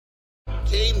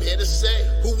Came here to say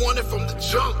who won it from the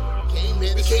jump. We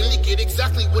came to get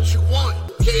exactly what you want.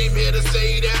 Came here to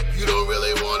say that you don't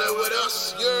really want it with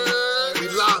us. Yeah, we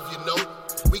live, you know.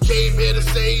 We came here to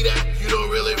say that you don't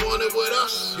really want it with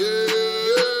us.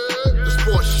 Yeah, the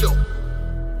sports show.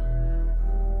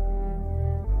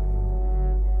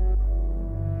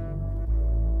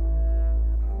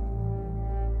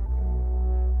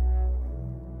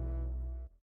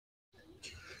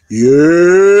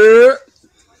 Yeah.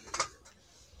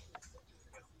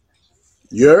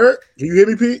 Yerrr. Can you hear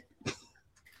me, Pete?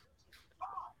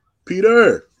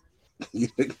 Peter.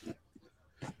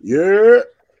 Yerrr.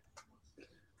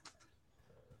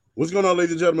 What's going on,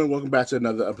 ladies and gentlemen? Welcome back to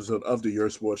another episode of the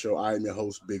Yerrr Sports Show. I am your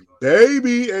host, Big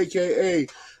Baby, a.k.a.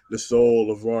 the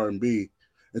soul of R&B.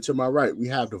 And to my right, we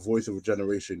have the voice of a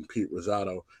generation, Pete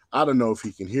Rosado. I don't know if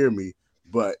he can hear me,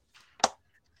 but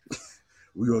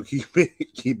we're going to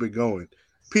keep it going.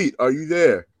 Pete, are you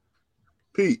there?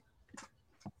 Pete.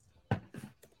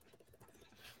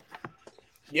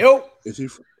 Yo. Is he?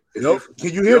 Nope.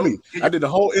 Can you hear me? I did the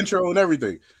whole intro and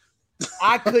everything.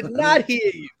 I could not hear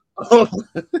you.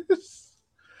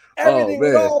 Everything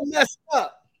was all messed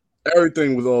up.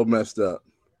 Everything was all messed up.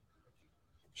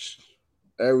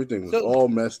 Everything was all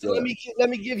messed up. Let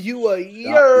me give you a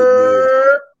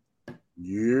yerrr.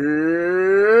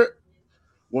 Yerrr.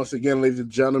 Once again, ladies and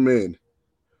gentlemen,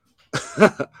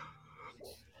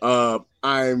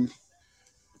 I'm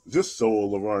this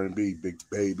soul of R&B, Big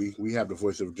Baby. We have the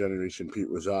voice of a generation, Pete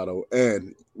Rosado,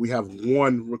 and we have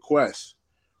one request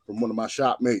from one of my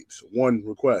shop mates. One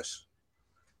request.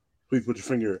 Please put your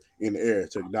finger in the air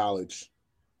to acknowledge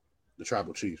the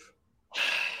tribal chief.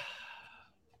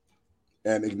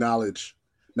 And acknowledge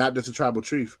not just the tribal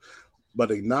chief,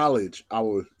 but acknowledge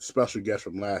our special guest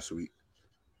from last week,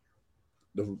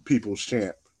 the people's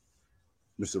champ,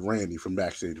 Mr. Randy from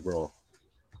Backstage Brawl.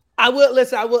 I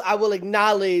will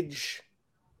acknowledge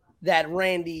that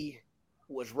Randy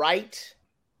was right.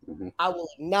 Mm-hmm. I will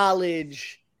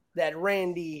acknowledge that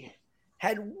Randy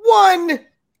had one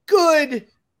good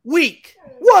week.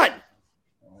 One.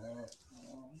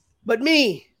 But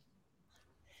me,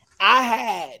 I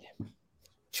had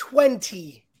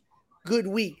 20 good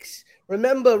weeks.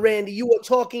 Remember, Randy, you were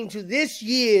talking to this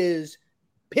year's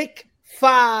Pick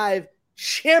 5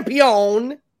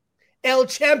 champion. El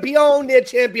Champion, their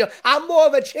champion. I'm more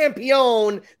of a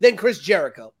champion than Chris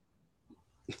Jericho.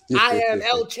 I am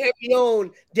El Champion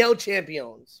del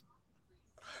Champions.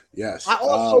 Yes. I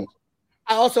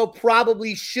also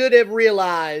probably should have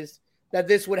realized that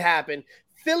this would happen.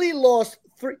 Philly lost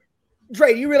 3.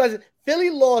 Dre, you realize it?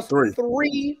 Philly lost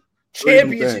 3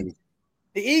 championships.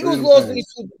 The Eagles lost in the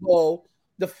Super Bowl.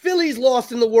 The Phillies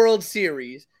lost in the World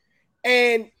Series.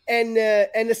 And the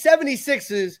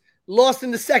 76ers lost in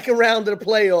the second round of the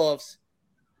playoffs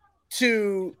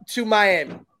to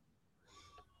Miami.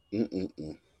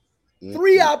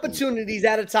 3 opportunities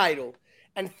at a title,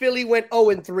 and Philly went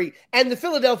 0-3. And the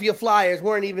Philadelphia Flyers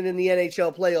weren't even in the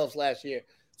NHL playoffs last year.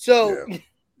 So,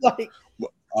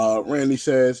 Randy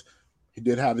says he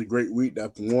did have a great week.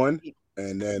 That's one.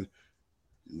 And then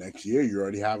next year, you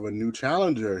already have a new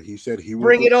challenger. He said he will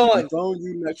bring it on.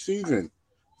 You next season.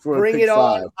 Bring it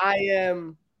on.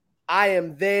 I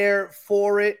am there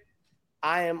for it.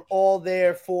 I am all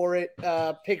there for it.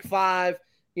 Pick 5,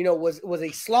 was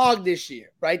a slog this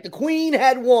year, right? The Queen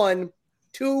had won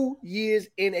 2 years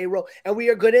in a row. And we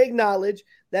are going to acknowledge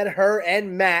that her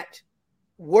and Matt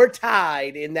were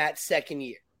tied in that second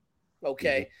year.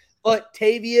 Okay. Mm-hmm. But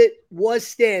Tavia was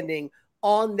standing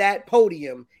on that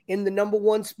podium in the number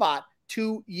 1 spot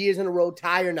 2 years in a row,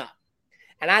 tie or not.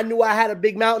 And I knew I had a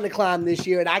big mountain to climb this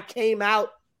year, and I came out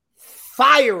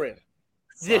firing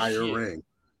this year.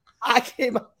 I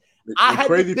came out. I had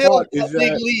to build a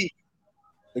big lead.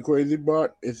 The crazy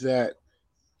part is that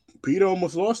Peter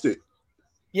almost lost it.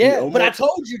 Yeah, but I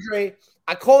told you, Dre,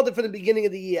 I called it from the beginning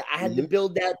of the year. I had to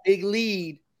build that big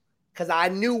lead because I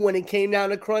knew when it came down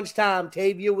to crunch time,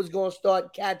 Tavia was going to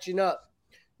start catching up.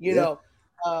 You know,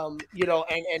 and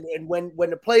when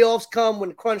the playoffs come, when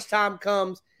the crunch time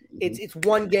comes, it's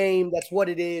one game. That's what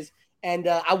it is. And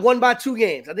I won by 2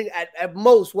 games. I think at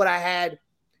most what I had.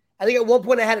 I think at one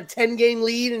point I had a 10-game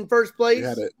lead in first place. We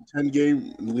had a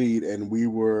 10-game lead, and we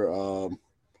were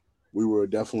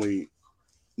definitely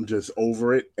just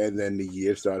over it. And then the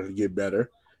year started to get better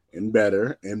and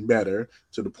better and better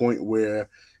to the point where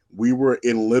we were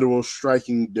in literal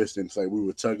striking distance, like we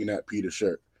were tugging at Peter's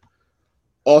shirt.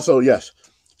 Also, yes,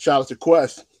 shout out to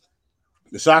Quest.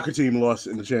 The soccer team lost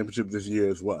in the championship this year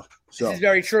as well. So this is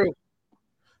very true.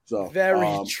 So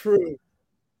very true.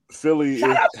 Philly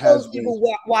shout out to has those people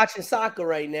watching soccer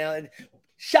right now. And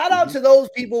Shout out to those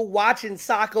people watching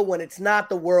soccer when it's not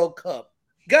the World Cup.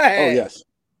 Go ahead. Oh, yes.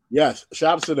 Yes.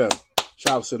 Shout out to them.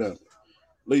 Shout out to them.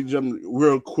 Ladies and gentlemen,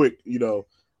 real quick,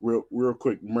 real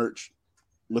quick merch.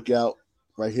 Look out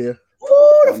right here.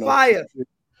 Ooh, the fire.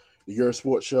 The Yerrr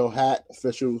Sports Show hat,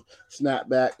 official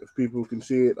snapback. If people can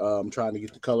see it, I'm trying to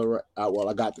get the color right. Well,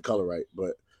 I got the color right,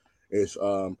 but it's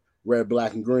red,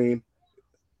 black, and green.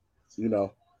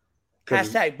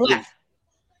 Hashtag black.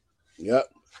 Yep.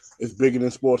 It's bigger than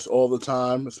sports all the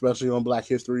time, especially on Black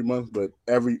History Month, but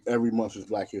every month is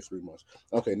Black History Month.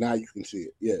 Okay, now you can see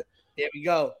it. Yeah. There we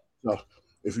go. So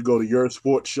if you go to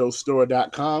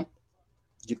YerrSportsShowStore.com,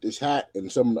 get this hat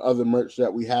and some of the other merch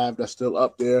that we have that's still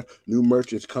up there. New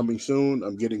merch is coming soon.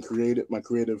 I'm getting creative. My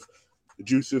creative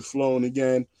juices flowing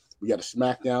again. We got a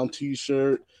SmackDown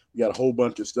t-shirt. We got a whole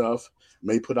bunch of stuff.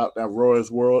 May put out that Roy's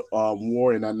World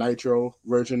War and that Nitro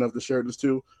version of the shirt is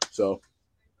too. So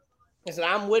listen,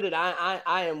 I'm with it. I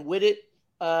am with it.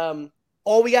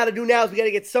 All we got to do now is we got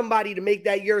to get somebody to make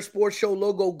that Yerrr Sports Show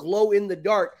logo glow in the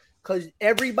dark, because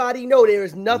everybody know there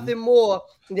is nothing more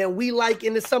than we like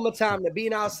in the summertime than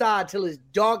being outside till it's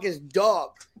dark as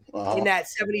dog in that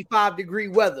 75-degree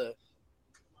weather.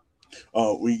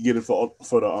 We get it for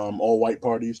the all white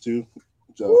parties too.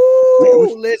 So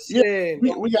listen,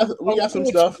 we got some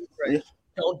stuff.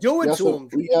 Don't do it to them.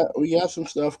 We got some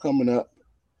stuff coming up.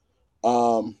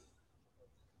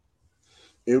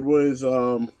 It was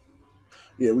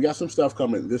we got some stuff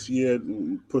coming this year.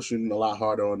 Pushing a lot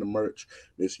harder on the merch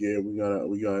this year.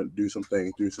 We're gonna do some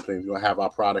things. We're gonna have our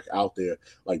product out there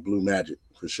like Blue Magic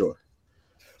for sure.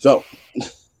 So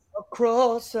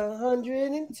across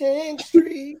 110th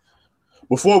Street.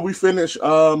 Before we finish,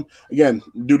 again,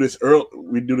 do this early.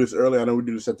 We do this early. I know we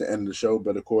do this at the end of the show,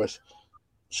 but of course,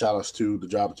 shout outs to the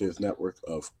Job Chairs Network,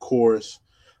 of course.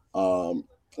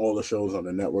 All the shows on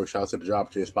the network. Shout out to the Job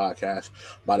Chairs podcast.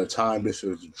 By the time this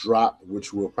is dropped,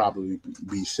 which will probably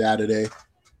be Saturday.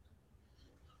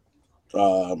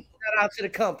 Shout out to the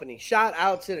company. Shout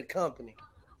out to the company.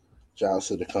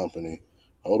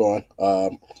 Hold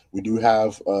on. We do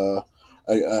have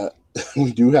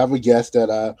we do have a guest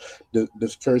that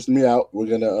just cursed me out. We're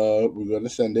gonna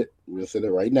send it. We're gonna send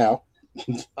it right now.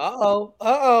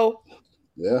 Uh-oh.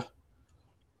 Yeah.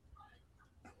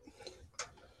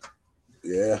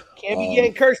 Yeah. Can't be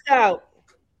getting cursed out.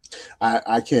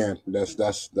 I can.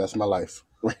 That's my life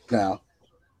right now.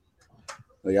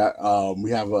 We have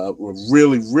a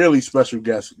really, really special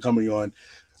guest coming on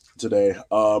today.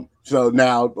 So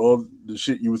now all the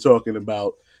shit you were talking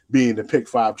about being the Pick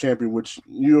 5 champion, which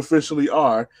you officially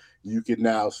are, you can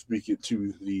now speak it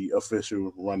to the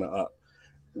official runner-up.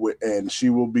 And she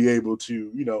will be able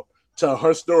to, tell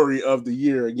her story of the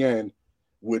year again,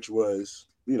 which was,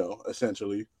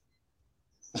 essentially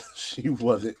she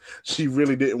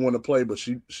really didn't want to play, but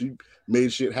she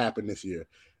made shit happen this year.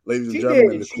 Ladies and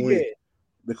gentlemen,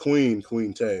 the queen,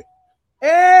 Queen Tay.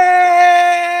 Hey!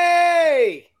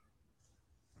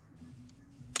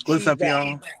 What's up,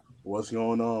 y'all? What's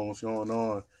going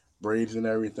on? Braids and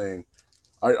everything.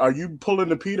 Are you pulling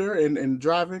the Peter and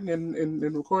driving and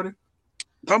recording?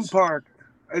 I'm parked.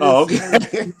 Oh,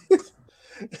 okay.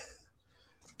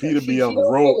 Peter be on the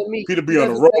road. Peter be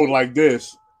on the road like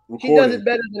this. Recording. She does it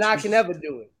better than I can ever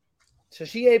do it. So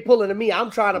she ain't pulling to me.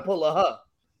 I'm trying to pull her.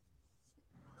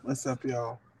 What's up,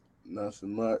 y'all?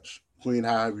 Nothing much. Queen,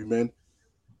 how have you been?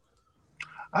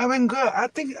 I've been good. I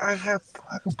think I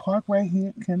can park right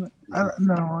here. No,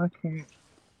 I can't.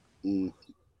 I'm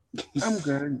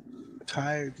good.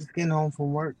 Tired. Just getting home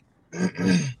from work.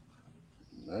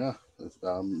 Yeah.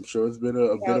 I'm sure it's been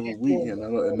a bit of a weekend. I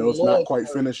know it's not quite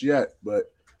finished yet, but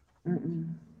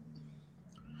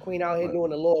Queen out here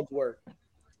doing the Lord's work.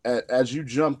 As you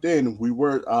jumped in, we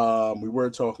were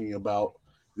talking about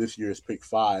this year's Pick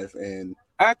 5, and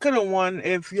I could have won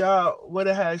if y'all would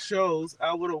have had shows.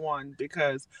 I would have won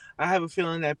because I have a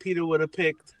feeling that Peter would have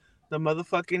picked the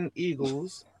motherfucking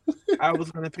Eagles. I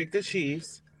was gonna pick the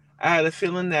Chiefs. I had a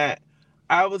feeling that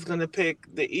I was gonna pick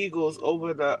the Eagles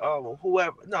over the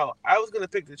whoever. No, I was gonna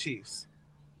pick the Chiefs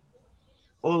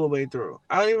all the way through.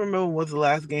 I don't even remember what the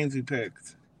last games we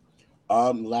picked.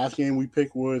 Last game we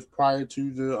picked was prior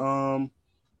to the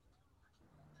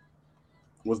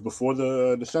was before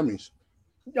the semis.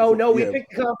 No, we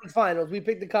picked the conference finals. We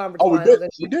picked the conference finals.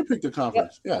 We did pick the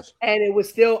conference, yes. And it was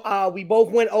still we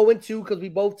both went 0-2 because we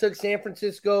both took San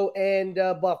Francisco and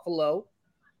Buffalo.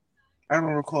 I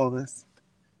don't recall this.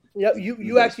 Yep,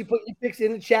 you actually put your picks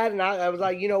in the chat, and I was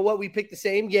like, you know what? We picked the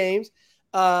same games.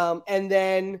 And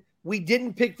then we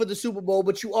didn't pick for the Super Bowl,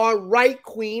 but you are right,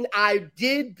 Queen. I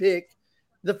did pick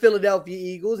the Philadelphia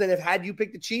Eagles. And if had you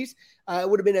picked the Chiefs, it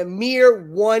would have been a mere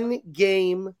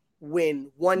 1-game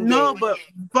win. No, but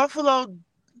Buffalo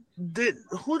did.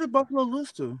 Who did Buffalo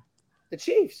lose to? The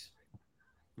Chiefs.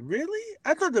 Really?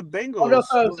 I thought the Bengals. Oh no,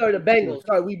 sorry, the Bengals.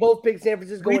 Sorry, we both picked San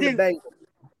Francisco and the Bengals.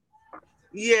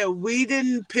 Yeah, we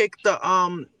didn't pick the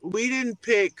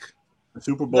The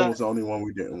Super Bowl was the only one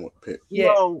we didn't pick. Yeah.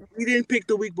 No, we didn't pick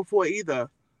the week before either,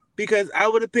 because I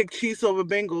would have picked Chiefs over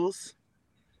Bengals,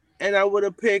 and I would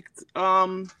have picked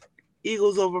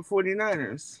Eagles over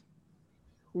 49ers.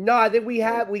 No, I think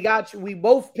we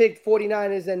both picked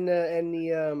 49ers and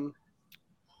the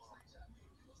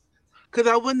because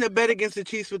I wouldn't have bet against the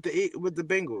Chiefs with the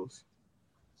Bengals.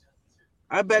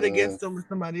 I bet against them with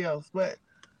somebody else. But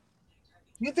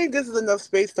you think this is enough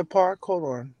space to park? Hold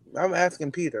on, I'm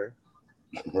asking Peter.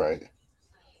 Right.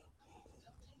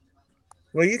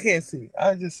 Well, you can't see.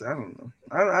 I don't know.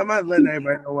 I'm not letting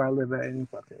everybody know where I live at any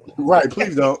fucking way. Right.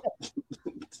 Please don't.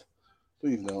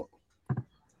 Please don't.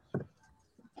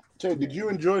 Tay, did you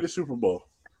enjoy the Super Bowl?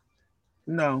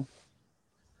 No.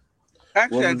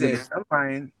 Actually, I did. I'm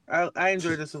fine. I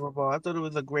enjoyed the Super Bowl. I thought it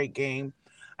was a great game.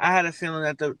 I had a feeling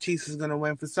that the Chiefs was going to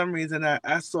win. For some reason,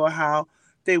 I saw how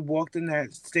they walked in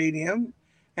that stadium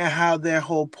and how their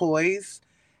whole poise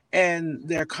and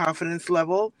their confidence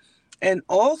level, and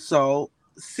also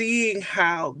seeing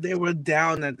how they were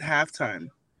down at halftime,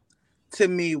 to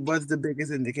me, was the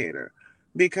biggest indicator.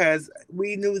 Because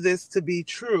we knew this to be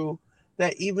true,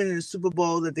 that even in the Super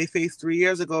Bowl that they faced 3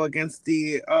 years ago against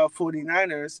the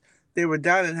 49ers, they were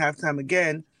down at halftime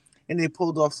again, and they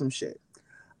pulled off some shit.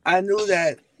 I knew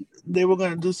that they were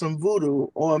going to do some voodoo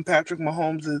on Patrick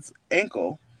Mahomes'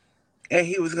 ankle, and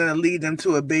he was going to lead them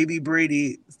to a Baby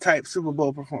Brady type Super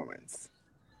Bowl performance.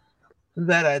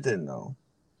 That I didn't know.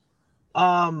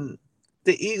 The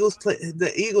Eagles,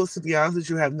 to be honest with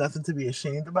you, have nothing to be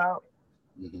ashamed about.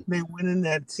 Mm-hmm. They went in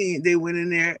that team. They went in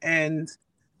there and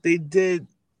they did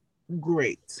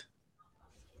great.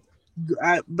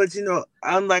 But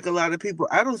unlike a lot of people,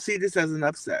 I don't see this as an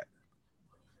upset.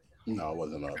 No, it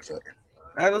wasn't an upset.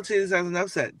 I don't see this as an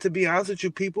upset. To be honest with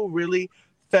you, people really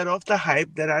fed off the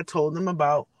hype that I told them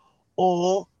about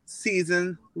all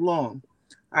season long.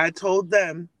 I told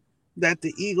them that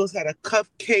the Eagles had a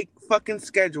cupcake fucking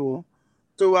schedule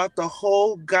throughout the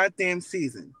whole goddamn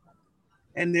season,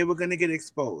 and they were going to get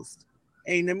exposed.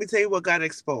 And let me tell you what got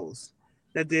exposed.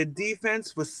 That their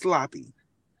defense was sloppy.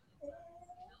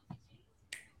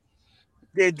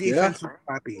 Their defense was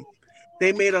sloppy.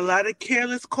 They made a lot of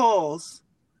careless calls.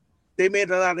 They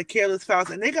made a lot of careless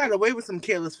fouls, and they got away with some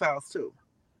careless fouls too.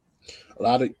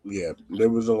 There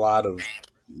was a lot of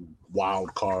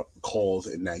wild calls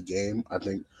in that game. I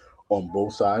think on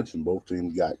both sides, and both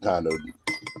teams got kind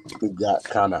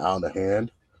of out of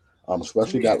hand.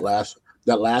 Especially that last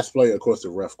play. Of course, the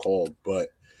ref called, but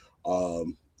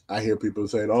I hear people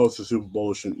saying, "Oh, it's a Super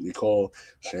Bowl, it shouldn't be called."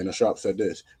 Shannon Sharp said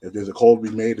this: "If there's a call to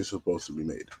be made, it's supposed to be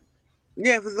made."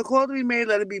 Yeah, if there's a call to be made,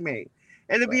 let it be made.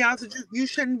 And to be honest with you, you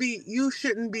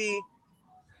shouldn't be.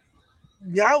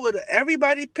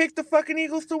 Everybody picked the fucking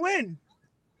Eagles to win.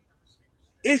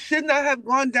 It should not have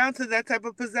gone down to that type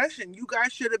of possession. You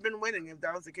guys should have been winning if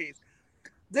that was the case.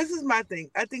 This is my thing.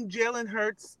 I think Jalen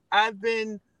Hurts. I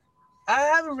haven't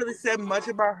really said much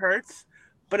about Hurts,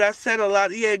 but I've said a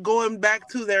lot. Yeah, going back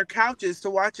to their couches to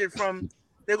watch it from.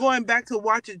 They're going back to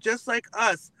watch it just like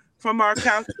us from our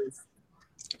couches.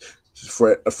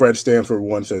 Fred Stanford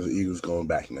one says the Eagles going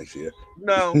back next year.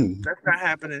 No, that's not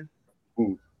happening.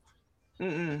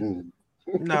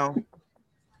 No,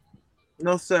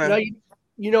 no, sir.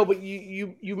 But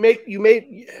you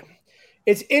made.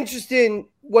 It's interesting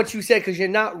what you said, because you're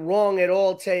not wrong at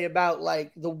all, Tay, about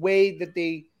like the way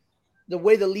the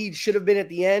lead should have been at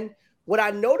the end. What I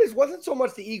noticed wasn't so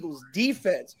much the Eagles'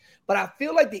 defense, but I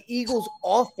feel like the Eagles'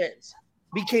 offense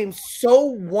became so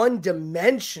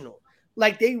one-dimensional.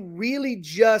 Like they really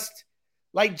just,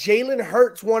 like Jalen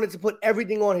Hurts wanted to put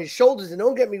everything on his shoulders. And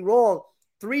don't get me wrong,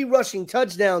 3 rushing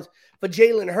touchdowns for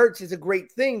Jalen Hurts is a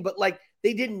great thing, but like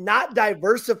they did not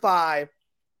diversify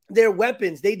their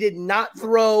weapons. They did not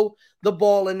throw the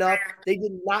ball enough. They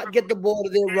did not get the ball to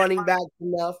their running back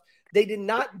enough. They did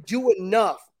not do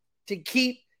enough to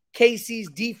keep KC's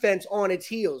defense on its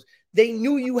heels. They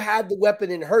knew you had the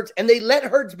weapon in Hurts, and they let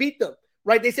Hurts beat them,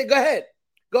 right? They said, go ahead,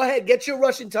 get your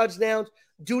rushing touchdowns,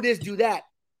 do this, do that.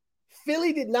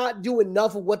 Philly did not do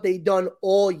enough of what they've done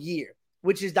all year,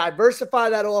 which is diversify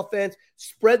that offense,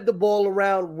 spread the ball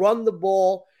around, run the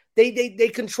ball. They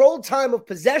controlled time of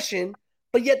possession,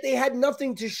 but yet they had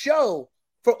nothing to show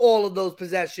for all of those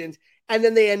possessions, and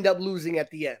then they end up losing at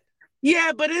the end.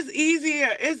 Yeah, but it's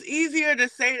easier. It's easier to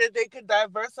say that they could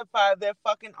diversify their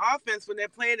fucking offense when they're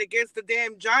playing against the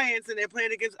damn Giants and they're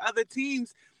playing against other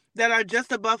teams that are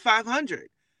just above 500.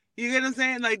 You get what I'm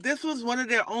saying? Like, this was one of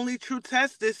their only true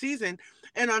tests this season.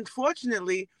 And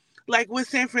unfortunately, like with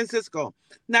San Francisco,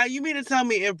 now you mean to tell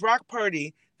me if Brock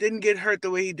Purdy didn't get hurt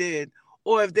the way he did,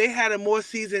 or if they had a more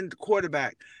seasoned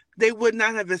quarterback, they would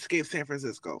not have escaped San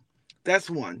Francisco. That's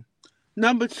one.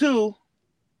 Number two,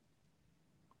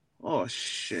 oh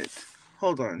shit.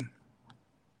 Hold on.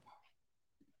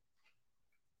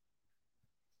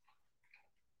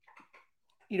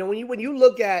 You know, when you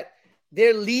look at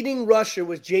their leading rusher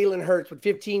was Jalen Hurts with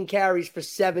 15 carries for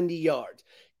 70 yards.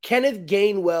 Kenneth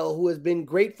Gainwell, who has been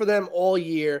great for them all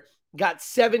year, got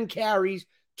 7 carries,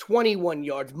 21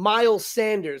 yards. Miles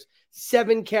Sanders,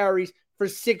 7 carries for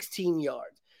 16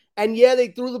 yards. And yeah, they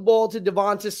threw the ball to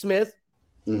Devonta Smith.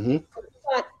 Mm-hmm.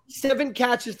 7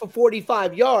 catches for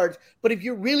 45 yards. But if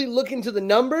you're really looking to the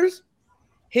numbers,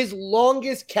 his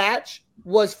longest catch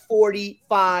was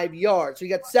 45 yards. So he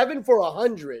got 7 for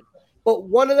 100, but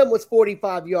one of them was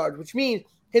 45 yards, which means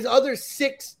his other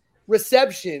 6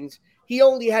 receptions, he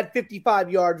only had 55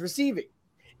 yards receiving.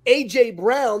 A.J.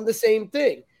 Brown, the same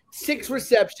thing. 6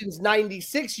 receptions,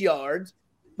 96 yards,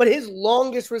 but his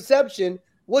longest reception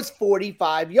was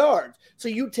 45 yards. So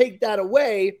you take that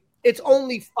away, it's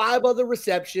only 5 other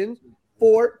receptions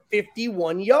for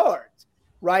 51 yards,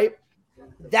 right?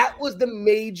 That was the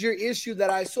major issue that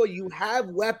I saw. You have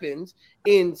weapons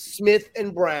in Smith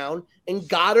and Brown, and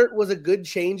Goddard was a good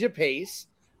change of pace,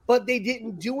 but they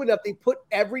didn't do enough. They put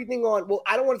everything on. Well,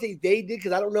 I don't want to say they did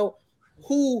because I don't know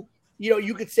who,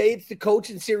 you could say it's the coach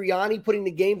and Sirianni putting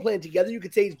the game plan together. You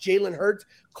could say it's Jalen Hurts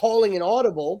calling an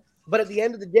audible, but at the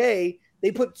end of the day,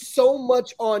 they put so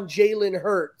much on Jalen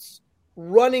Hurts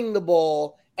running the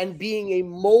ball and being a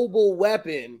mobile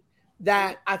weapon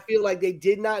that I feel like they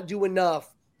did not do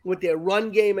enough with their run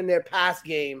game and their pass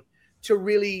game to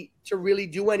really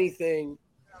do anything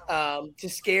to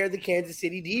scare the Kansas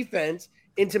City defense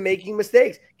into making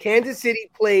mistakes. Kansas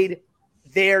City played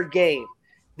their game.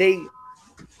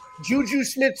 Juju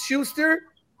Smith-Schuster,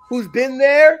 who's been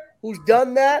there, who's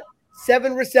done that,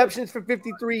 7 receptions for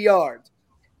 53 yards.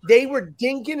 They were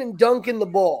dinking and dunking the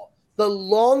ball. The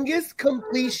longest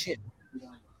completion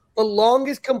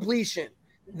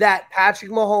that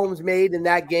Patrick Mahomes made in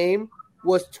that game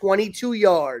was 22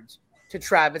 yards to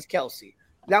Travis Kelce.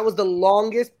 That was the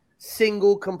longest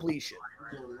single completion.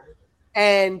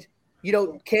 And,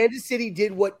 Kansas City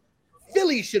did what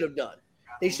Philly should have done.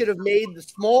 They should have made the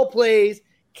small plays,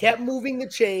 kept moving the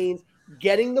chains,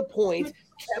 getting the points,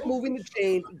 kept moving the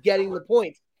chains, getting the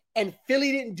points. And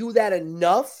Philly didn't do that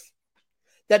enough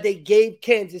that they gave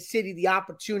Kansas City the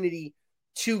opportunity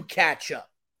to catch up.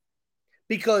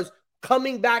 Because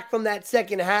coming back from that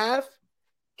second half,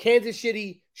 Kansas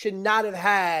City should not have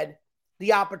had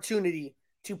the opportunity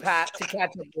to catch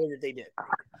up the way that they did.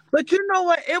 But you know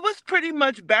what? It was pretty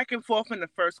much back and forth in the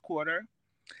first quarter.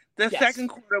 The second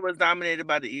quarter was dominated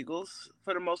by the Eagles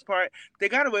for the most part. They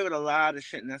got away with a lot of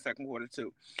shit in that second quarter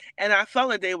too. And I felt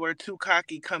like they were too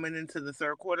cocky coming into the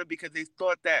third quarter because they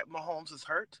thought that Mahomes was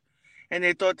hurt. And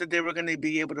they thought that they were going to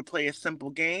be able to play a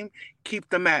simple game, keep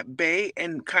them at bay,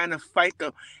 and kind of fight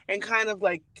them, and kind of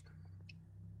like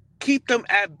keep them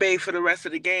at bay for the rest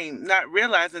of the game, not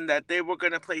realizing that they were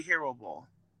going to play hero ball.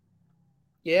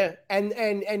 Yeah,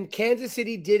 and Kansas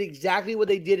City did exactly what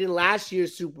they did in last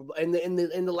year's Super Bowl, in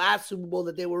the last Super Bowl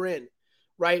that they were in,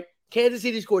 right? Kansas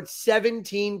City scored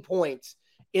 17 points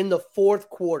in the fourth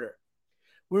quarter.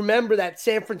 Remember that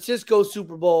San Francisco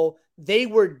Super Bowl, they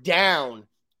were down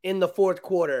in the fourth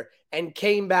quarter and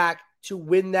came back to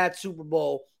win that Super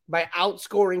Bowl by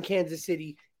outscoring Kansas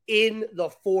City in the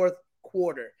fourth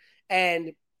quarter.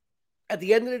 And at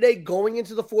the end of the day, going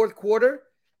into the fourth quarter,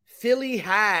 Philly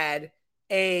had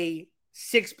a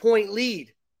 6-point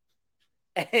lead.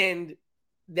 And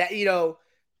that,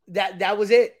 that was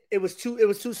it. It was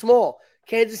too small.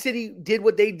 Kansas City did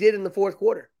what they did in the fourth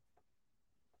quarter.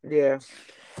 Yeah.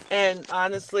 And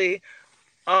honestly,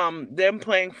 them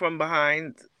playing from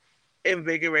behind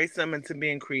invigorates them into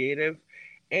being creative.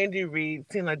 Andy Reid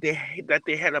seemed like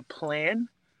they had a plan.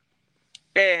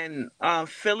 And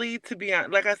Philly, to be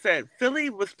honest, like I said, Philly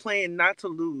was playing not to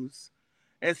lose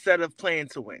instead of playing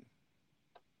to win.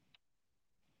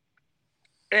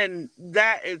 And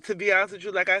that, to be honest with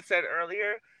you, like I said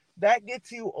earlier, that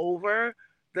gets you over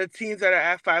the teams that are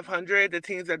at 500, the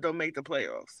teams that don't make the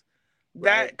playoffs.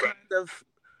 Right. That kind of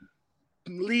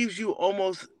leaves you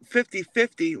almost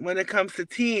 50-50 when it comes to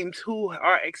teams who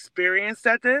are experienced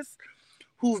at this,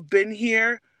 who've been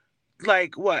here,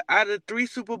 like what, out of 3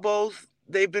 Super Bowls,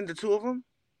 they've been to 2 of them?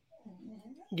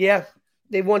 Yeah,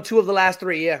 they've won 2 of the last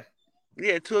 3. Yeah.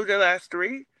 Yeah, 2 of their last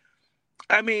 3.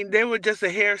 I mean, they were just a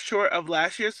hair short of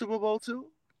last year's Super Bowl too.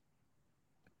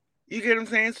 You get what I'm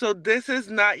saying? So this is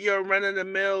not your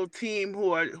run-of-the-mill team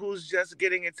who's just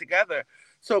getting it together.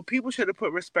 So people should have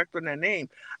put respect on their name.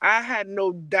 I had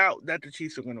no doubt that the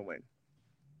Chiefs were going to win.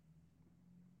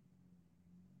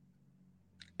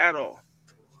 At all.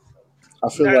 I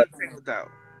feel Not like a single doubt.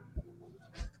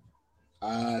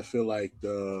 I feel like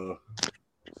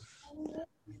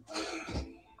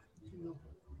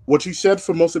what you said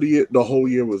for most of the year, the whole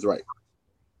year was right.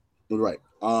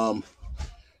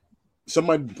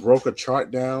 Somebody broke a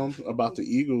chart down about the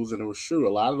Eagles, and it was true.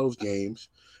 A lot of those games,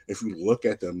 if you look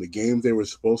at them, the games they were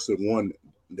supposed to win,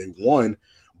 they won.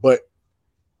 But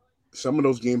some of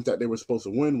those games that they were supposed to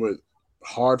win were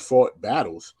hard-fought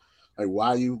battles. Like, why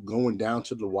are you going down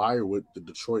to the wire with the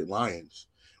Detroit Lions?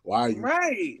 Why are you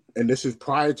right? And this is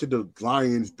prior to the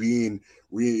Lions being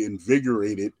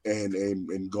reinvigorated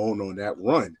and going on that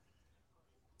run.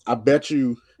 I bet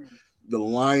you the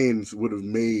Lions would have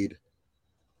made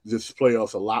this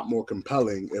playoffs a lot more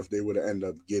compelling if they would have ended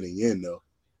up getting in, though.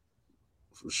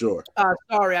 For sure.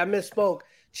 Sorry, I misspoke.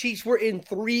 Chiefs were in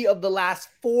 3 of the last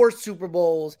 4 Super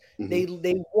Bowls. Mm-hmm.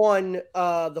 They won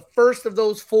the first of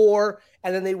those 4,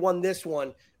 and then they won this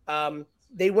one.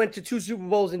 They went to 2 Super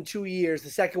Bowls in 2 years. The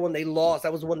second one they lost.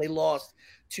 That was the one they lost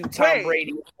to Tom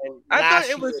Brady.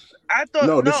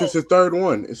 No, this is the third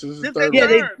one. This is the third one. Yeah,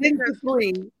 they've been to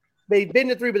 3. They've been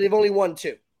to 3, but they've only won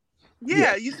 2.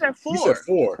 Yeah, you said 4. You said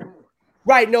 4.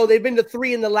 Right. No, they've been to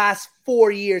 3 in the last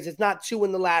 4 years. It's not 2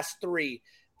 in the last 3.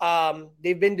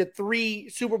 They've been to 3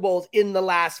 Super Bowls in the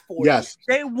last 4 years.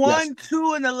 They won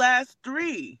 2 in the last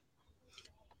 3.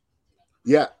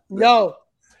 Yeah. No.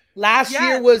 Last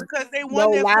year was because they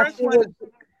won their first one.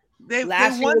 They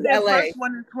won their LA. First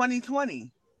one in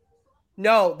 2020.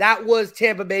 No, that was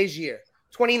Tampa Bay's year.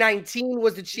 2019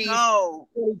 was the Chiefs.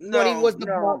 2020 was the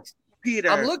Bucs. Peter,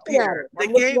 I'm looking at it.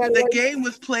 The game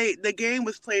was played. The game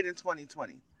was played in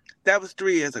 2020. That was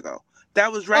 3 years ago.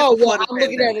 That was right. Oh before well, I'm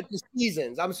looking at it the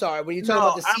seasons. I'm sorry. When you talk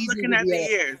about the seasons, I'm looking at the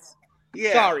years.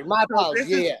 Yeah. Sorry, my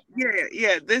apologies.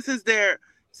 Yeah. This is their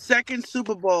second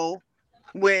Super Bowl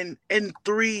win in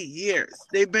 3 years.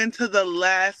 They've been to the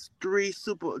last 3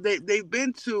 They've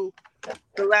been to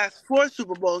the last 4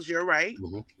 Super Bowls. You're right.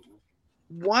 Mm-hmm.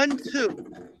 1,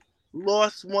 2.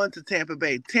 Lost 1 to Tampa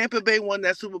Bay. Tampa Bay won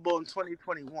that Super Bowl in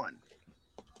 2021.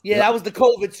 Yeah, that was the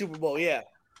COVID Super Bowl. Yeah.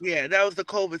 Yeah, that was the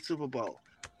COVID Super Bowl.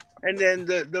 And then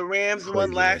the Rams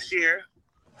won last year.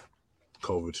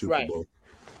 COVID Super Bowl.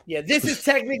 Yeah, this is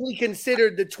technically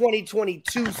considered the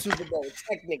 2022 Super Bowl,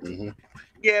 technically. Mm-hmm.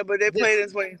 Yeah, but they played in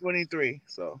 2023,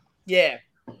 so. Yeah.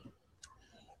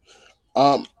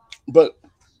 But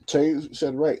Tay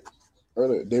said right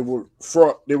earlier. They were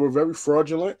very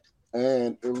fraudulent.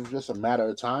 And it was just a matter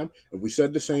of time. And we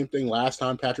said the same thing last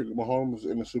time Patrick Mahomes was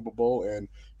in the Super Bowl and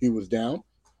he was down.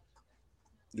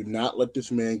 Do not let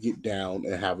this man get down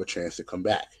and have a chance to come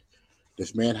back.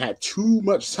 This man had too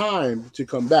much time to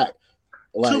come back.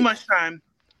 Too much time.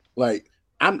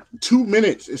 2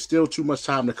 minutes is still too much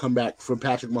time to come back for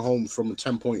Patrick Mahomes from a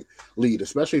 10-point lead,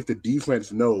 especially if the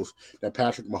defense knows that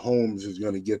Patrick Mahomes is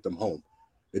going to get them home.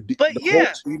 It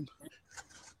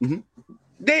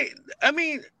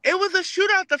was a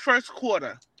shootout the first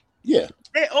quarter. Yeah.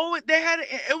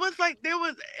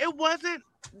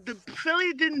 The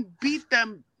Philly didn't beat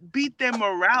their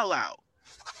morale out.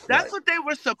 That's what they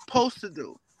were supposed to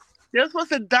do. They were supposed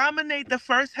to dominate the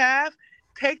first half,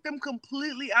 take them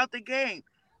completely out the game.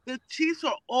 The Chiefs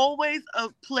are always a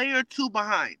player or 2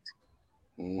 behind.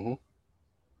 Mm-hmm.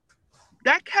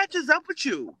 That catches up with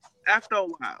you after a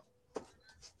while.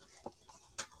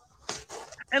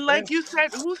 And like you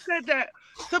said, who said that?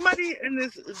 Somebody in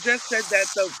this just said that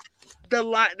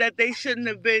that they shouldn't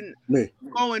have been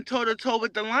going toe to toe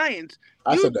with the Lions.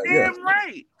 I said that. Damn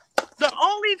right. The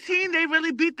only team they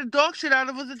really beat the dog shit out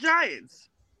of was the Giants.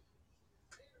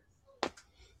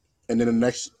 And then the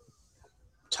next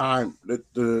time, out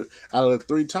of the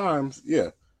 3 times,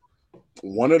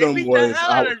 one of them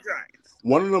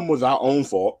was our own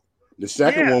fault. The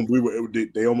second one,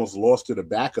 they almost lost to the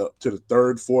backup, to the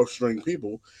 3rd, 4th string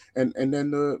people, and then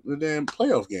the damn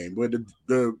playoff game where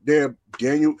the damn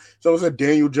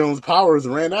Daniel Jones Powers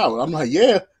ran out. I'm like,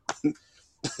 yeah,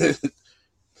 it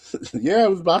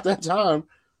was about that time,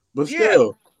 but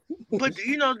still. But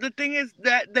the thing is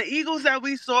that the Eagles that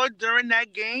we saw during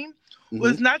that game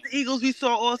was not the Eagles we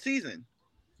saw all season.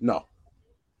 No.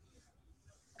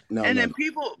 Then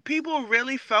people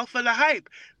really fell for the hype.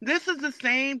 This is the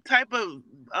same type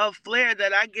of flair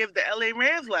that I give the LA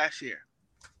Rams last year.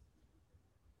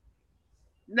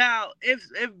 Now, if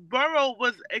Burrow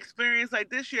was experienced like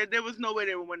this year, there was no way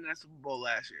they were winning that Super Bowl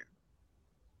last year.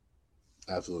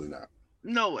 Absolutely not.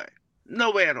 No way.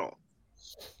 No way at all.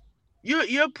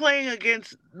 You're playing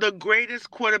against the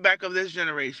greatest quarterback of this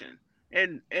generation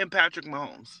in Patrick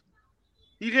Mahomes.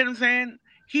 You get what I'm saying?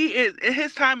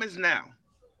 His time is now.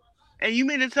 And you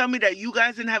mean to tell me that you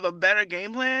guys didn't have a better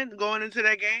game plan going into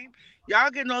that game?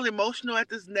 Y'all getting all emotional at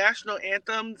this national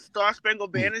anthem, Star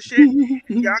Spangled Banner shit.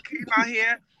 Y'all came out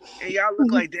here and y'all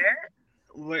look like that?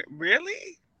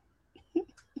 Really?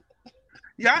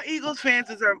 Y'all Eagles fans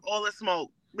deserve all the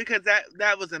smoke because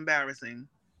that was embarrassing.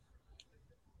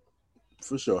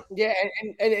 For sure. Yeah,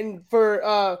 and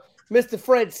for Mr.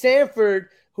 Fred Sanford,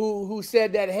 who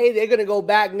said that, hey, they're going to go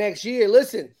back next year.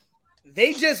 Listen,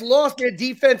 they just lost their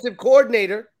defensive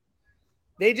coordinator.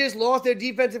 He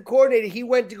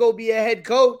went to go be a head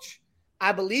coach,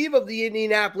 I believe, of the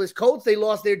Indianapolis Colts. They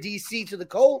lost their DC to the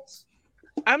Colts.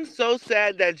 I'm so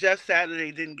sad that Jeff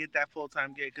Saturday didn't get that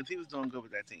full-time gig because he was doing good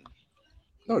with that team.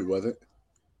 No, he wasn't.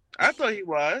 I thought he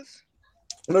was.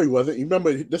 No, he wasn't. You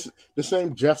remember the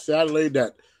same Jeff Saturday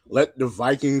that let the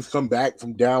Vikings come back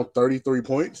from down 33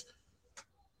 points?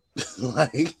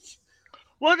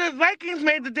 Well, the Vikings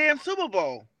made the damn Super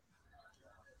Bowl.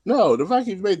 No, the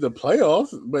Vikings made the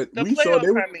playoffs, but saw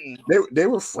they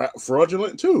were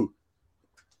fraudulent too.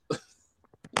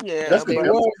 Yeah, that's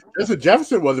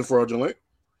Jefferson wasn't fraudulent,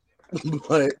 but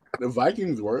the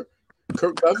Vikings were.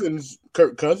 Kirk Cousins,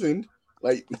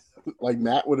 like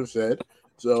Matt would have said.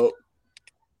 So,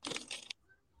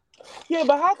 yeah,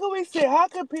 but how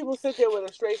can people sit there with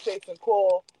a straight face and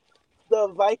call the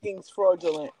Vikings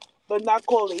fraudulent, but not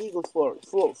call the Eagles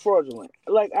fraudulent?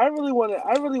 Like, I really want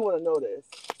to know this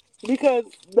because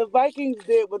the Vikings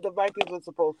did what the Vikings were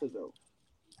supposed to do.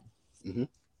 Mm-hmm.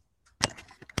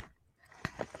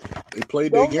 They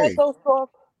played their game.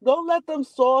 Don't let them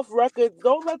soft records.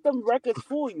 Don't let them records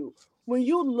fool you. When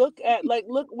you look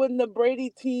when the Brady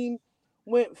team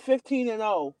went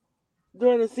 15-0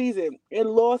 during the season and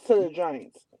lost to the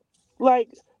Giants. Like,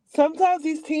 sometimes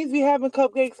these teams be having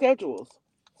cupcake schedules.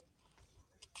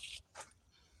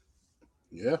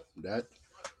 Yeah, that's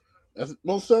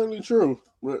most certainly true.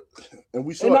 And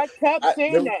we saw. And I kept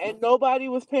saying that, and nobody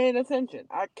was paying attention.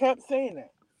 I kept saying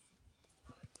that.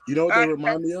 You know what they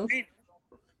remind me of?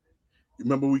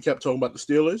 Remember we kept talking about the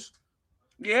Steelers?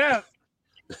 Yeah.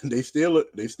 They steal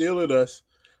it us.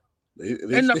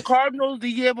 The Cardinals the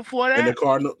year before that? And the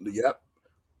Cardinals, yep.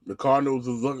 The Cardinals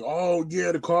was like, oh,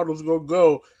 yeah, the Cardinals are going to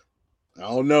go. I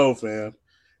don't know, fam.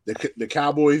 The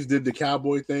Cowboys did the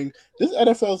Cowboy thing. This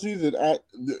NFL season,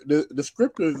 the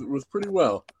script was pretty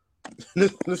well.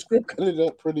 The script ended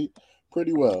up pretty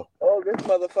well. Oh, this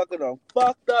motherfucker done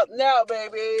fucked up now,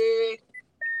 baby.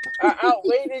 I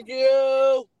outweighted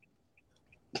you.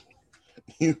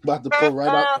 You about to pull right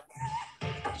up.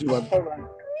 Hold on.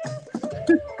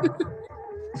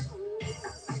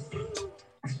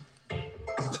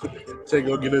 Take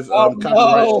go get his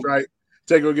copyright strike.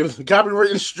 Take go get his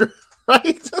copyright strike.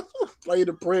 Play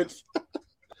the Prince.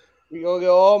 You're gonna get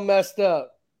all messed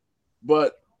up.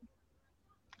 But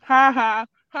ha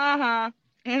ha.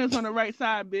 And it's on the right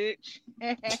side, bitch.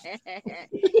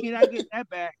 You're not getting that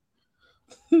back.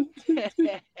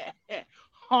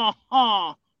 Ha.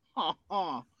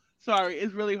 Sorry,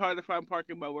 it's really hard to find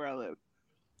parking by where I live.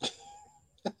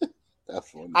 That's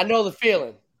funny. I know the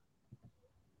feeling.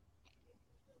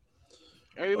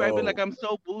 Everybody be like, I'm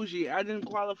so bougie. I didn't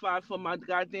qualify for my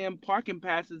goddamn parking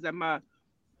passes at my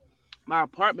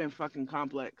apartment fucking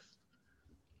complex.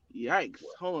 Yikes.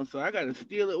 Hold on, so I gotta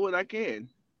steal it when I can.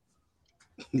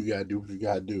 You gotta do what you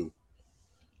gotta do.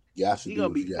 You have to he do gonna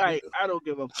what be you tight. do. I don't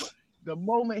give a fuck. The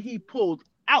moment he pulled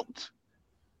out.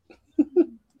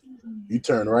 You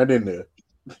turn right in there.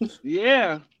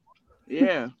 Yeah.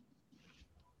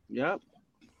 Yep.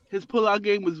 His pullout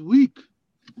game was weak.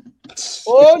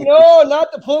 Oh no,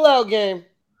 not the pullout game.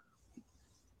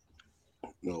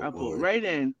 No, I pulled right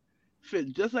in.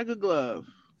 Fit just like a glove.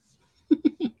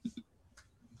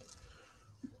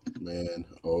 Man,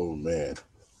 oh man.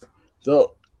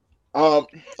 So a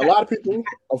lot of people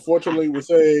unfortunately would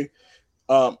say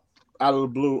out of the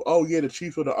blue, oh yeah, the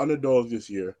Chiefs were the underdogs this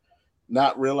year.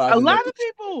 Not realizing a lot of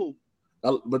people.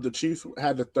 But the Chiefs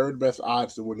had the third best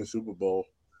odds to win the Super Bowl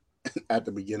at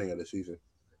the beginning of the season.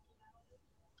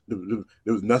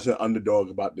 There was nothing underdog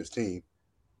about this team.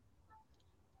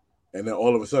 And then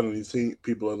all of a sudden, these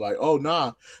people are like, oh,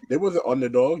 nah, they wasn't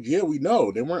underdogs. Yeah, we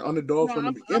know. They weren't underdogs from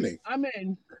the beginning. I'm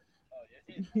in.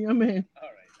 I'm in. All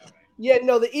right. Yeah,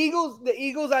 no, the Eagles,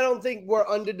 I don't think were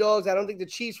underdogs. I don't think the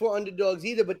Chiefs were underdogs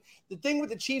either. But the thing with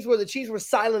the Chiefs were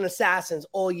silent assassins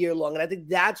all year long. And I think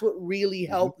that's what really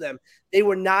helped them. They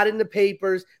were not in the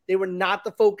papers. They were not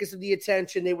the focus of the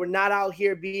attention. They were not out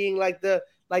here being like they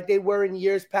were in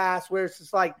years past, where it's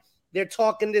just like they're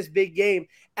talking this big game.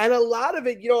 And a lot of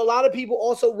it, a lot of people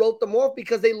also wrote them off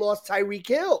because they lost Tyreek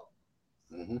Hill.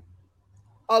 Mm-hmm.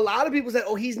 A lot of people said,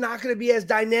 "Oh, he's not going to be as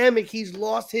dynamic. He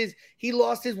lost his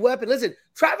weapon." Listen,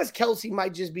 Travis Kelce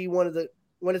might just be when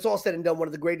it's all said and done, one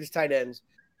of the greatest tight ends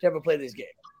to ever play this game.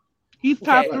 He's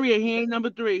top 3, and he ain't number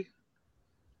 3.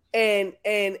 And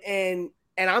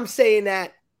I'm saying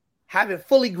that having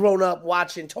fully grown up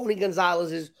watching Tony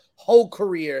Gonzalez's whole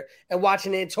career and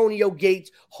watching Antonio Gates'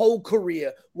 whole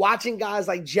career, watching guys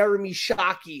like Jeremy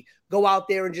Shockey go out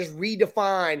there and just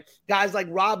redefine, guys like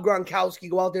Rob Gronkowski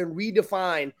go out there and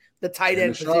redefine the tight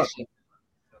end position.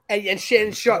 And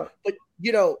Shannon Sharp. But,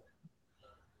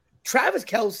 Travis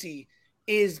Kelce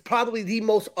is probably the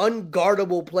most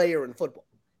unguardable player in football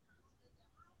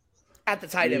at the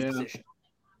tight end position.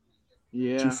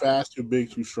 Yeah. Too fast, too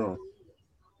big, too strong.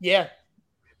 Yeah.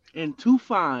 And too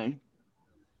fine.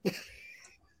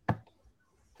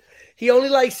 He only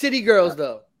likes city girls,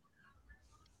 though.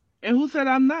 And who said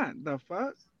I'm not? The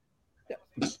fuck?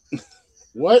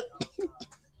 What?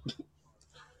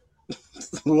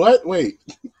 What? Wait.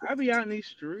 I be out in these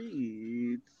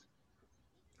streets.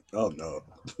 Oh, no.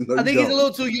 I think he's a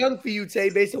little too young for you,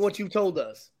 Tay, based on what you told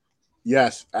us.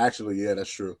 Yes, actually, yeah, that's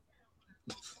true.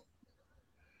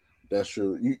 That's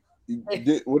true. You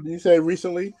did, what did you say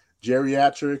recently?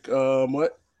 Geriatric,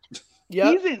 what?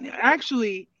 Yeah.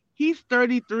 He's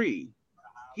 33.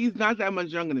 He's not that much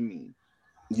younger than me.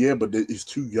 Yeah, but he's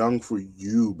too young for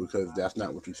you because that's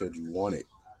not what you said you wanted.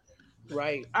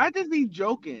 Right. I just be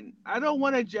joking. I don't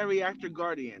want a geriatric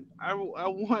guardian. I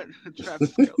want a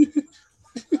Travis Kelce.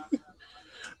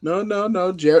 No.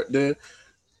 The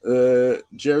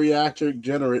geriatric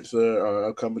generates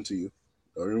are coming to you.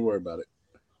 Don't even worry about it.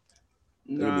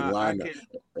 They'll be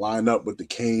line up with the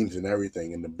canes and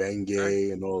everything and the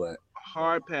Bengay and all that.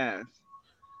 Hard pass.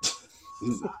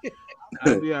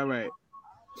 I'll be all right.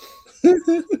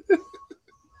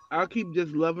 I'll keep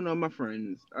just loving on my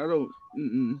friends. I don't.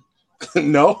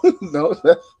 No. You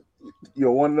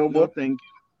don't want no more? No, thank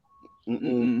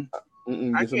you.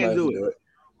 I can't do it.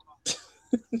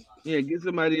 Yeah, get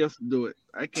somebody else to do it.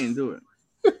 I can't do it.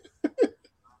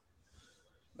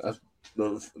 That's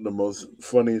the most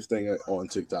funniest thing on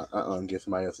TikTok. Get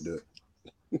somebody else to do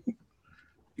it.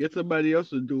 Get somebody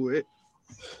else to do it.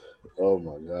 Oh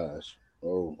my gosh.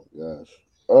 Oh.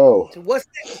 So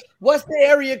what's the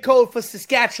area code for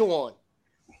Saskatchewan?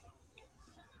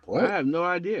 What? I have no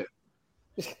idea.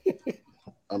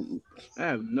 I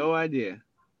have no idea.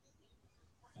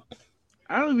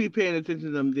 I don't be paying attention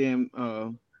to them damn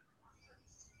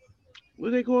what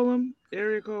do they call them?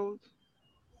 Area codes?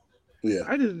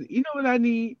 Yeah. You know what I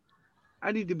need?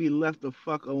 I need to be left the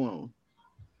fuck alone.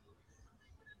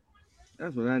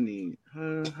 That's what I need.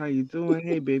 How you doing?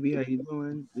 Hey baby, how you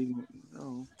doing?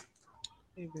 No.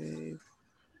 Hey babe.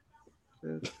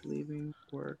 Just leaving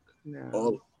work now.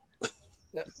 Oh.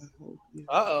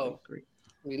 Uh-oh.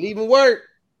 We leaving work.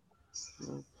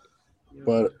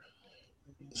 But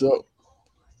so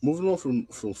moving on from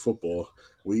football,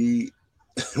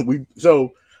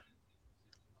 so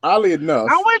oddly enough,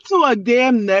 I went to a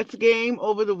damn Nets game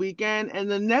over the weekend, and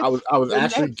the Nets. I was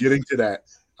actually getting to that.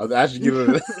 I was actually getting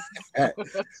to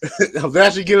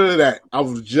that. I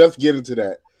was just getting to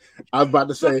that. I was about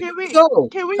to say, can we tell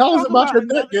us about your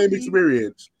net game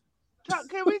experience.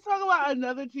 Can we talk about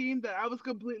another team that I was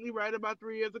completely right about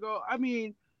 3 years ago? I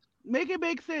mean, make it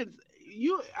make sense.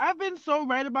 I've been so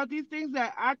right about these things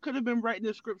that I could have been writing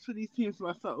the scripts for these teams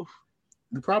myself.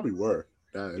 You probably were.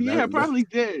 Probably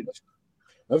did.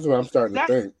 That's what I'm starting to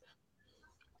think.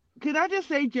 Can I just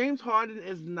say James Harden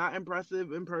is not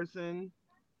impressive in person?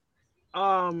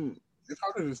 Harden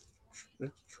is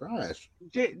trash.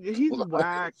 He's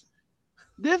whack.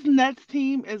 This Nets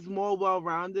team is more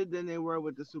well-rounded than they were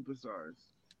with the superstars.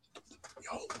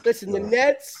 Listen, the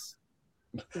Nets.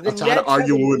 I'm tired of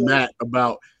arguing with Matt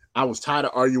about. I was tired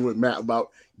of arguing with Matt about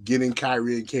getting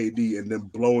Kyrie and KD and then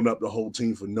blowing up the whole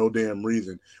team for no damn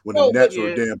reason when the Nets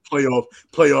were damn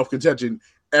playoff contention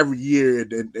every year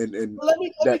and let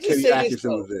me Kenny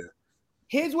Atkinson was there.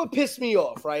 Here's what pissed me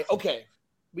off, right? Okay,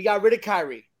 we got rid of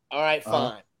Kyrie. All right,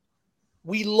 fine.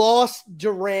 We lost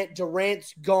Durant.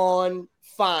 Durant's gone.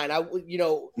 Fine.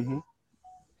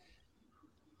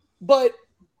 But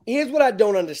here's what I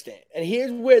don't understand, and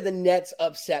here's where the Nets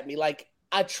upset me. Like,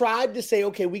 I tried to say,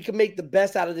 okay, we can make the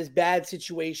best out of this bad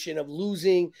situation of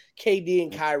losing KD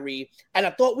and Kyrie. And I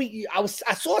thought I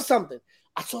saw something.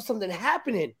 I saw something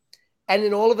happening. And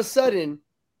then all of a sudden,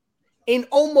 in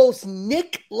almost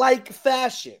Nick-like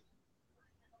fashion,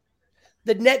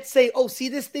 the Nets say, oh, see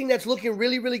this thing that's looking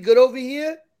really, really good over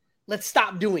here? Let's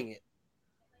stop doing it.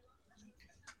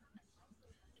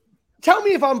 Tell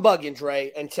me if I'm bugging,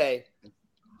 Dre and Tay.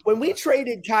 When we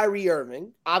traded Kyrie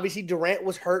Irving, obviously Durant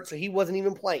was hurt, so he wasn't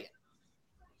even playing.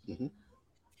 Mm-hmm.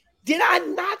 Did I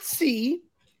not see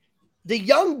the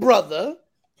young brother,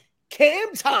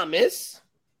 Cam Thomas,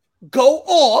 go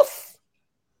off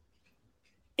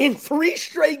in 3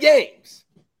 straight games?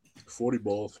 40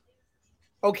 balls.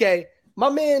 Okay. My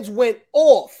man's went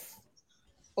off.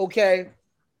 Okay.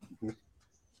 Mm-hmm.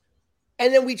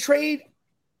 And then we trade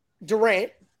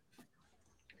Durant.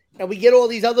 And we get all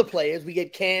these other players. We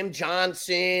get Cam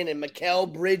Johnson and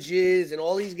Mikal Bridges and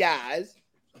all these guys.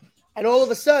 And all of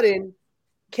a sudden,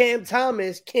 Cam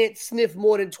Thomas can't sniff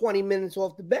more than 20 minutes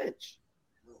off the bench.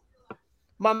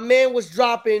 My man was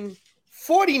dropping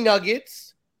 40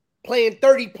 nuggets, playing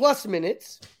 30-plus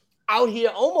minutes, out here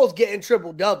almost getting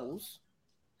triple doubles.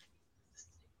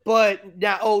 But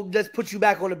now, let's put you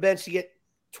back on the bench to get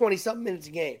 20-something minutes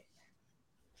a game.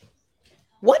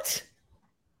 What?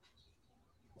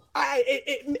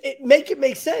 Make it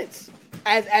make sense,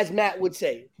 as Matt would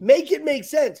say. Make it make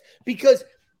sense, because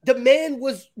the man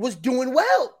was doing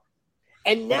well.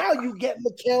 And now you get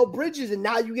Mikal Bridges, and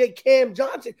now you get Cam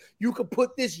Johnson. You could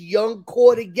put this young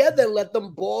core together and let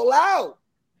them ball out.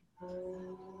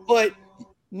 But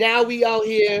now we out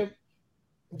here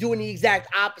doing the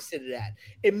exact opposite of that.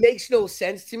 It makes no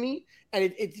sense to me,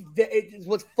 and it's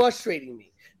what's frustrating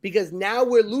me, because now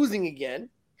we're losing again.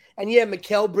 And yeah,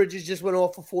 Mikal Bridges just went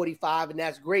off for 45, and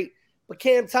that's great. But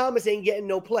Cam Thomas ain't getting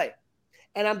no play.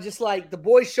 And I'm just like, the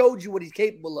boy showed you what he's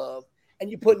capable of, and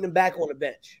you're putting him back on the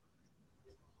bench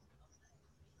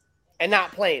and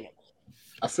not playing him.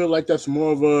 I feel like that's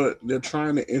more of they're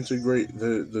trying to integrate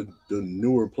the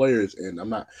newer players. And I'm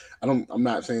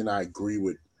not saying I agree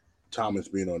with Thomas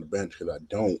being on the bench, because I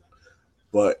don't.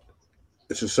 But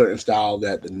it's a certain style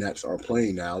that the Nets are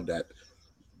playing now that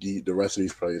the rest of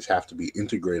these players have to be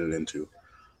integrated into.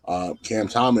 Cam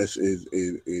Thomas is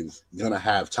going to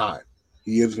have time.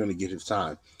 He is going to get his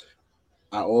time.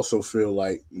 I also feel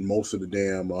like most of the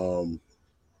damn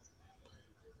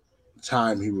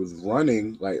time he was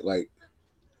running, like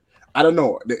I don't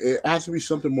know. It has to be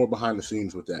something more behind the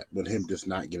scenes with that, with him just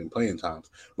not getting playing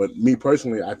times. But me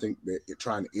personally, I think that you're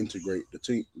trying to integrate the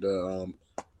team, the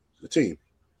team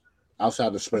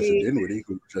outside of Spencer Dinwiddie,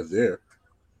 who's just there.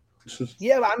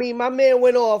 Yeah, I mean, my man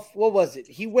went off. What was it?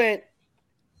 He went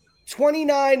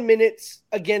 29 minutes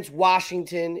against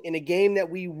Washington in a game that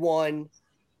we won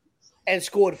and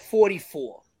scored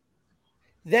 44.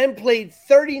 Then played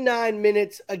 39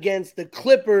 minutes against the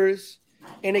Clippers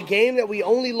in a game that we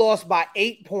only lost by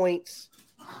 8 points,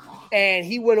 and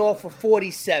he went off for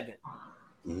 47.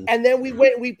 Mm-hmm. And then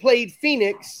we played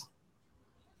Phoenix.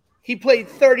 He played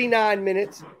 39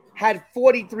 minutes, had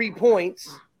 43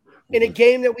 points in a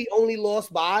game that we only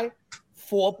lost by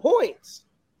 4 points.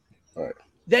 All right.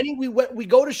 Then we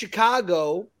go to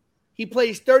Chicago. He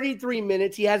plays 33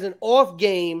 minutes. He has an off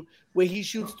game where he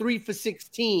shoots 3 for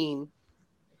 16,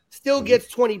 still gets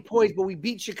 20 points, but we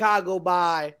beat Chicago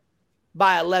by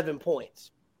 11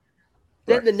 points.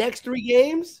 Then the next 3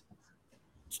 games,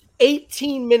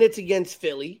 18 minutes against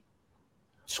Philly,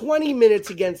 20 minutes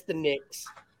against the Knicks,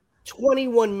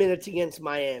 21 minutes against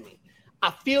Miami.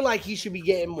 I feel like he should be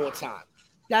getting more time.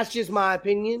 That's just my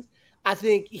opinion. I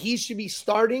think he should be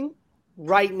starting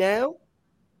right now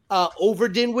over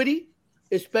Dinwiddie,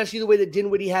 especially the way that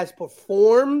Dinwiddie has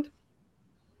performed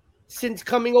since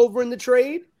coming over in the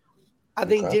trade. I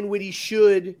think Dinwiddie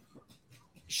should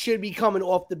be coming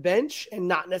off the bench and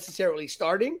not necessarily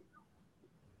starting.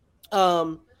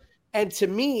 And to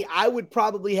me, I would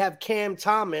probably have Cam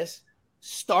Thomas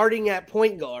starting at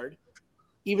point guard,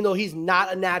 even though he's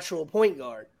not a natural point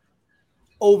guard,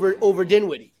 over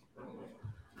Dinwiddie.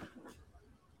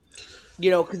 You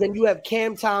know, because then you have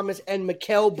Cam Thomas and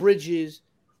Mikal Bridges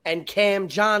and Cam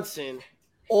Johnson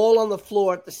all on the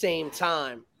floor at the same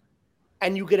time.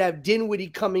 And you could have Dinwiddie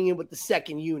coming in with the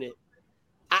second unit.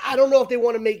 I don't know if they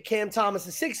want to make Cam Thomas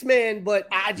a 6-man, but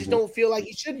I just don't feel like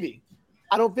he should be.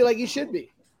 I don't feel like he should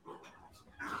be.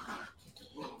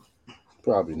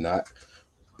 Probably not.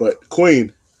 But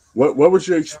Queen, what was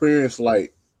your experience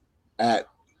like at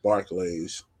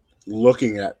Barclays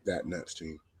looking at that Nets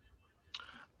team?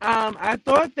 I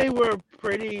thought they were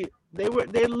pretty. They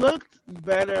looked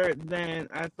better than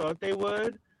I thought they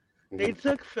would. They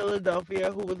took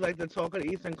Philadelphia, who was like the talk of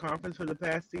the Eastern Conference for the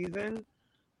past season,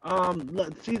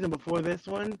 season before this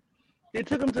one. They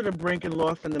took them to the brink and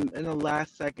lost in the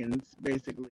last seconds,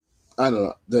 basically. I don't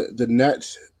know. The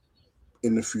Nets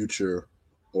in the future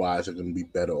wise are going to be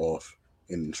better off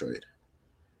in the trade.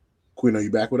 Queen, are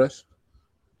you back with us?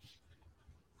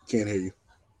 Can't hear you.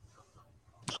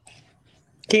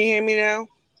 Can you hear me now?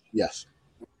 Yes.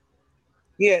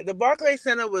 Yeah, the Barclays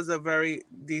Center was a very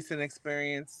decent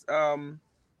experience.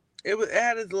 It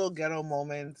had its little ghetto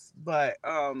moments, but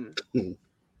I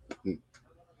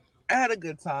had a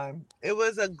good time. It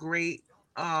was a great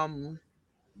I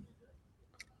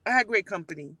had great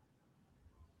company.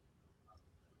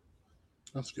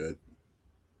 That's good.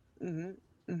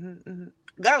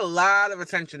 Got a lot of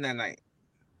attention that night.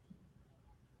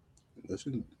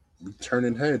 Listen, you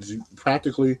turning heads. You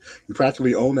practically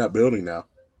own that building now.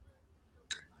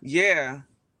 Yeah.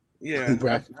 I'm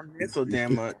there so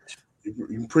damn much.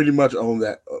 You pretty much own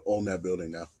that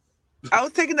building now. I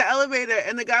was taking the elevator,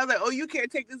 and the guy was like, "Oh, you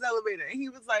can't take this elevator." And he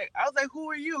was like, "I was like,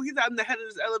 who are you?" He's like, "I'm the head of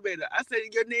this elevator." I said,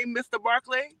 "Your name, Mr.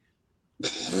 Barclay?"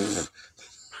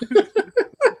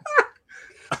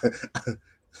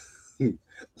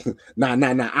 Nah.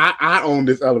 I own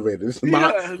this elevator. This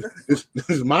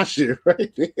is my shit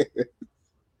right there.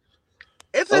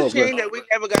 It's a shame that we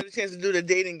never got a chance to do the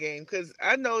dating game, because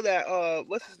I know that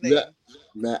what's his name?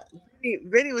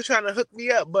 Vinny was trying to hook me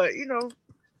up, but you know.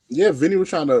 Yeah, Vinny was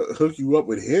trying to hook you up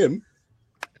with him.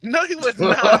 No, he was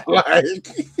not. No, let me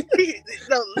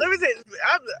say,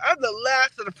 I'm the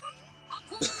last of the.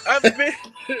 I'm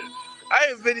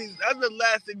the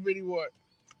last thing Vinny wants.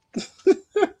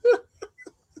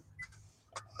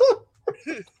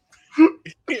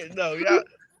 No,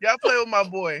 y'all play with my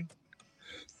boy.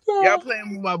 Y'all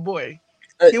playing with my boy.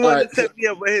 He wanted to set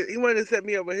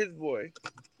me up with his boy.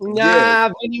 Nah,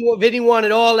 yeah. Vinny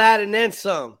wanted all that and then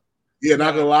some. Yeah,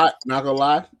 not gonna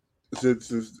lie.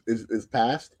 Since it's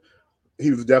past,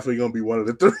 he was definitely gonna be one of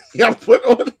the three I put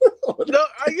on. No,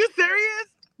 are you serious?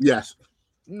 Yes.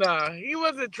 Nah, he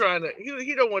wasn't trying to.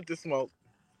 He don't want the smoke.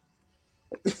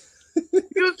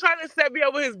 He was trying to set me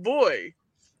up with his boy.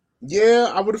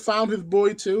 Yeah, I would have found his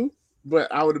boy too,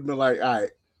 but I would have been like, all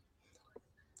right,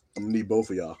 I'm gonna need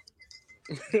both of y'all.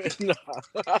 No.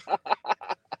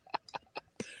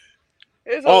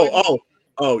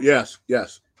 Yes.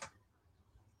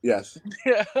 Yeah.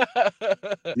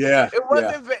 It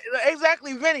wasn't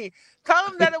exactly Vinny. Tell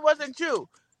him that it wasn't you.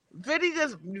 Vinny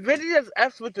just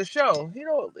F's with the show. He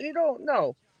don't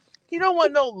know. He don't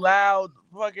want no loud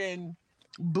fucking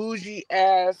bougie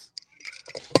ass.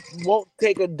 Won't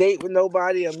take a date with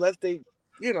nobody unless they,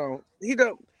 he don't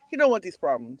want these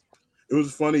problems. It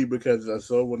was funny because I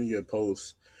saw one of your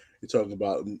posts. You're talking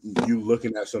about you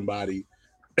looking at somebody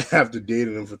after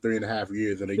dating them for 3.5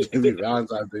 years and they give you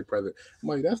Valentine's Day present. I'm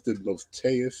like, that's the most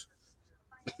tayest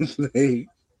thing.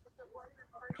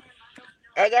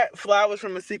 I got flowers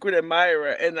from a secret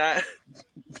admirer and I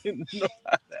didn't know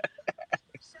how to act.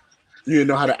 You didn't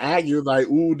know how to act? You're like,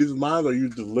 ooh, this is mine, or you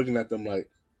just looking at them like.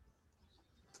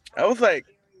 I was like,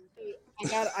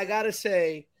 I gotta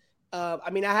say, I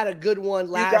had a good one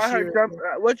last year.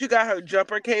 What you got her?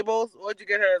 Jumper cables? What you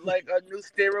get her? Like a new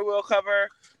steering wheel cover?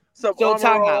 So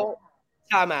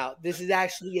time out. This is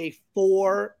actually a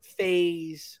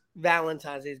 4-phase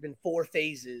Valentine's Day. It's been 4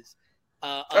 phases.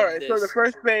 All right. So the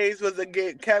first phase was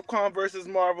Capcom versus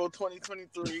Marvel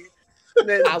 2023. And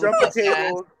then jumper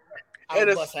cables. I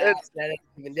would bust ass that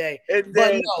even day.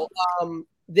 But no,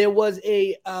 there was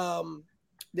a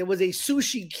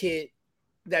sushi kit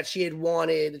that she had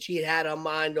wanted, that she had her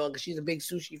mind on, because she's a big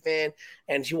sushi fan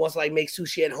and she wants to like make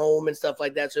sushi at home and stuff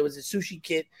like that. So it was a sushi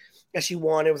kit that she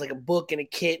wanted. It was like a book and a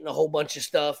kit and a whole bunch of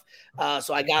stuff.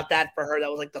 So I got that for her.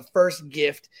 That was like the first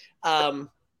gift. Then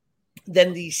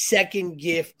the second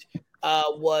gift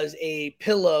was a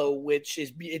pillow, which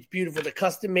it's beautiful. The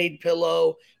custom made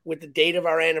pillow with the date of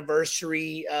our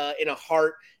anniversary in a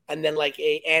heart, and then like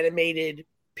a animated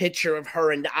picture of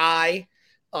her and I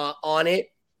on it.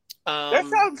 That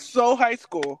sounds so high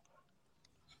school.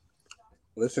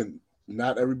 Listen,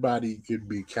 not everybody could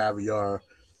be caviar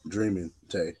dreaming,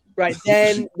 Tay. Right.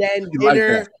 Then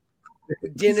dinner.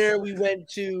 Dinner. We went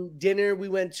to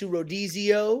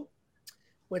Rodizio.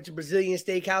 Went to Brazilian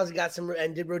Steakhouse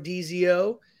and did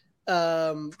Rodizio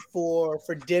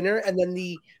for dinner. And then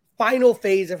the final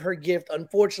phase of her gift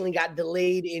unfortunately got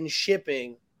delayed in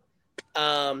shipping.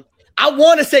 I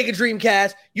want to Sega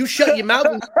Dreamcast. You shut your mouth.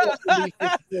 He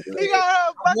got her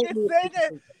a fucking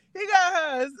Sega. He got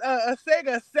her a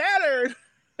Sega Saturn.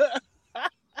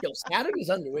 Yo, Saturn is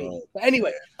underrated. But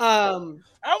anyway, I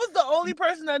was the only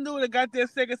person I knew that got their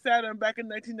Sega Saturn back in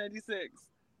 1996.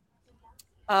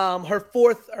 Her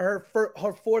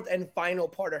fourth and final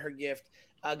part of her gift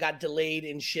got delayed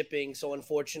in shipping, so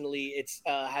unfortunately, it's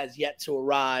has yet to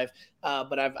arrive.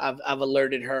 But I've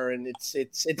alerted her, and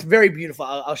it's very beautiful.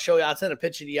 I'll show you. I'll send a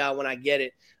picture to y'all when I get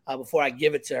it before I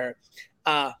give it to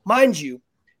her. Mind you,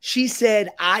 she said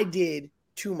I did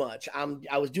too much.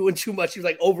 I was doing too much. She was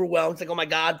like overwhelmed. It's like, oh my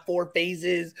God, 4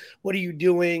 phases. What are you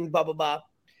doing? Blah blah blah.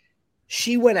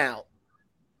 She went out.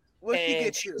 What she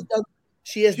get you?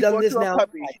 She has done this now.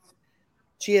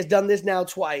 She has done this now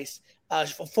twice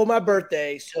for my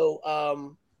birthday.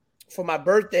 So for my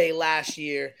birthday last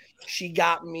year, she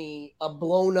got me a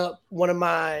blown up, one of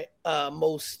my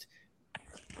most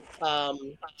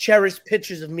cherished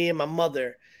pictures of me and my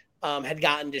mother had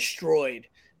gotten destroyed.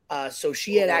 So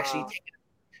she had actually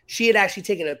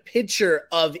taken a picture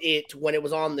of it when it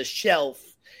was on the shelf,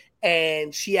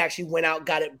 and she actually went out,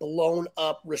 got it blown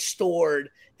up, restored,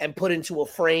 and put into a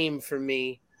frame for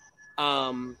me.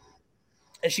 And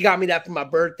she got me that for my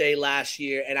birthday last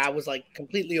year, and I was like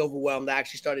completely overwhelmed. I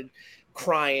actually started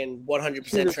crying,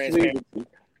 100% transparent.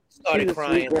 Started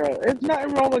crying. Girl. It's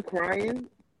nothing wrong with crying.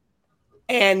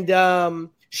 And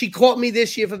she caught me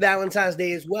this year for Valentine's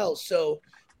Day as well. So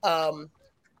I'm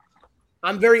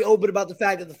very open about the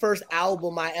fact that the first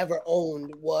album I ever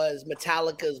owned was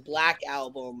Metallica's Black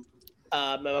Album.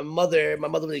 My mother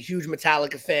was a huge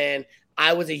Metallica fan.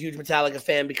 I was a huge Metallica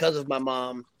fan because of my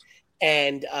mom.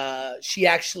 And she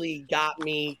actually got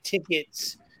me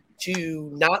tickets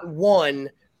to not one,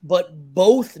 but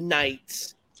both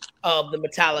nights of the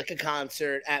Metallica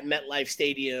concert at MetLife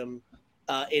Stadium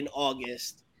in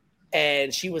August.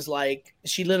 And she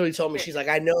literally told me, she's like,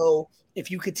 I know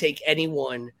if you could take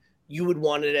anyone, you would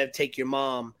want to take your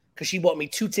mom, because she bought me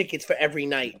 2 tickets for every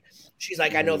night. She's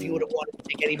like, I know if you would have wanted to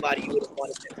take anybody, you would have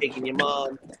wanted to take your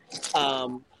mom.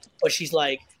 But she's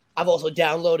like, I've also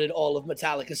downloaded all of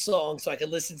Metallica's songs so I can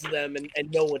listen to them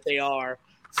and know what they are,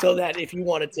 so that if you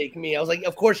want to take me. I was like,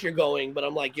 of course you're going, but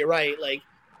I'm like, you're right. Like,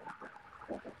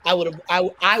 I would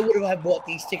have bought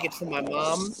these tickets for my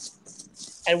mom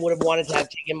and would have wanted to have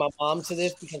taken my mom to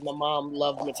this because my mom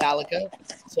loved Metallica.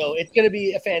 So it's going to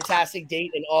be a fantastic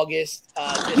date in August.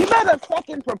 You better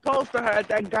fucking propose to her at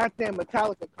that goddamn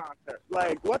Metallica concert.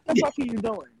 Like, what the fuck are you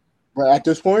doing? But at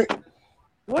this point,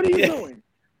 what are you doing?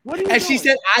 What are you and doing? she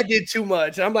said I did too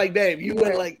much. I'm like, babe, you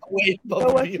went like way above.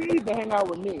 So she needs to hang out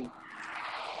with me.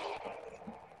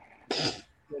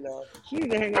 You know, she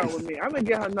needs to hang out with me. I'm gonna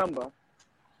get her number.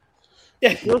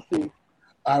 Yeah, you'll see.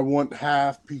 I want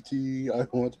half PT. I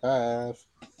want half.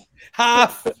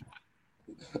 Half.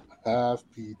 Half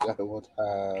PT. I want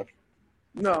half.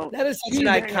 No, that is such an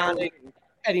iconic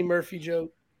Eddie Murphy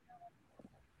joke.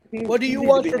 What do you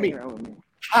want from me?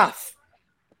 Half.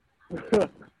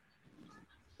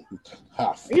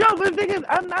 Half. You know, the thing is,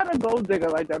 I'm not a gold digger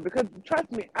like that because,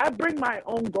 trust me, I bring my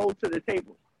own gold to the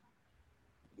table.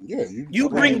 Yeah, you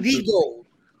bring the gold.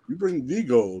 You bring the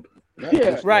gold.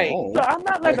 Yeah, right. So I'm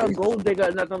not like a gold digger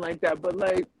or nothing like that, but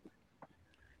like,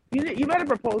 you better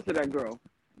propose to that girl.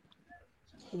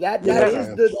 That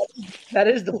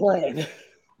is the plan.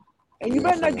 And you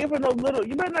better not give her no little.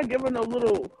 You better not give her no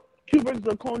little cubic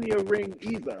zirconia ring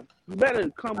either. You better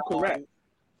come correct.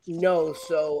 No,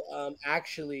 so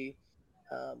actually,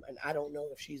 and I don't know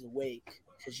if she's awake.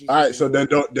 She's all right, so then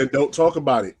don't talk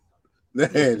about it.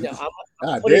 Then,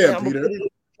 no, damn, Peter.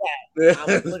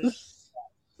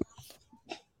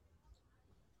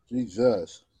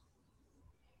 Jesus.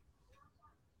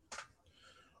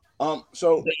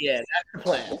 So but yeah, that's the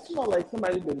plan. It smells like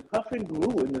somebody's been puffing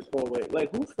glue in this hallway.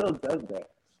 Like, who still does that?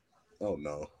 Oh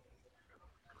no.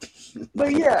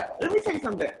 But yeah, let me tell you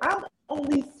something. I'm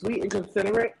only sweet and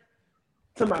considerate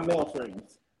to my male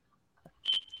friends.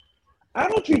 I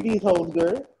don't treat these hoes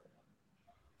good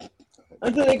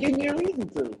until they give me a reason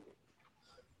to.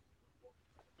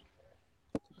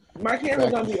 My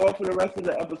camera's gonna be off for the rest of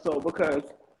the episode because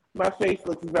my face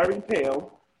looks very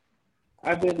pale.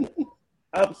 I've been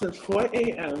up since 4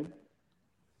 a.m.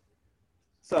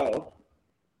 So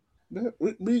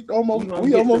we almost done.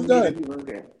 We almost done.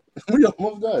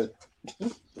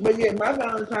 But yeah, my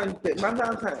Valentine's,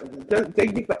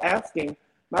 thank you for asking.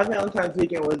 My Valentine's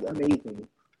weekend was amazing.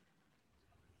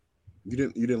 You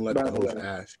didn't let the host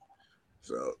ask,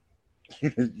 so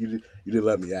you didn't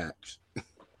let me ask.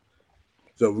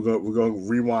 So we're going to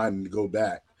rewind and go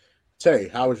back. Tay,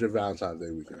 how was your Valentine's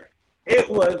Day weekend? It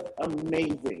was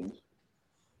amazing.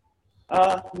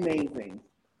 Amazing.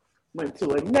 Went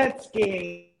to a Nets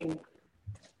game.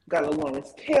 Got a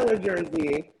Lawrence Taylor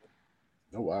jersey.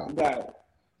 Oh wow. Got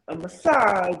a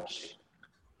massage.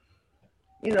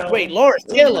 You know. Wait, Lawrence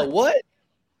Taylor, what?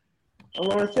 A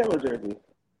Lawrence Taylor jersey.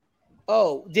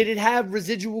 Oh, did it have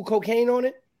residual cocaine on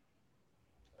it?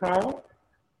 Huh?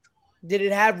 Did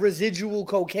it have residual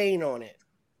cocaine on it?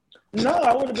 No,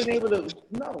 I would have been able to.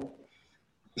 No.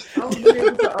 I would have been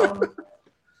able to. It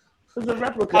was a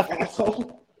replica,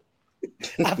 asshole.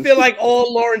 I feel like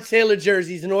all Lawrence Taylor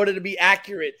jerseys, in order to be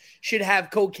accurate, should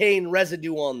have cocaine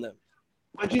residue on them.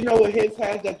 But you know what his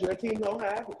has that your team don't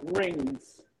have?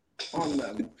 Rings on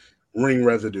them. Ring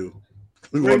residue.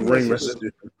 We want ring residue.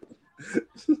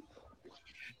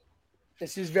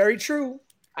 This is very true.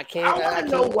 I want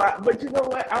to know why, but you know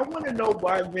what? I want to know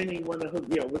why Vinny want to hook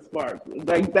me up with Sparks.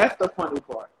 Like, that's the funny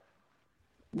part.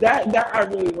 That I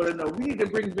really want to know. We need to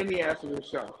bring Vinny after the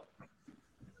show.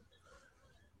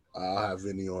 I'll have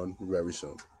Vinny on very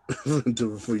soon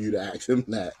for you to ask him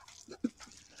that.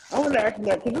 I want to ask him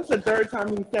that because it's the third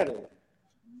time he said it.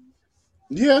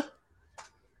 Yeah.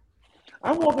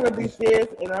 I'm walking up these stairs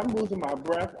and I'm losing my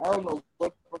breath. I don't know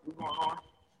what the fuck is going on.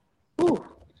 Ooh,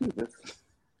 Jesus.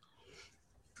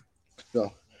 So,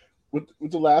 with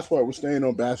the last part, we're staying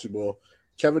on basketball.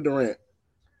 Kevin Durant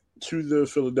to the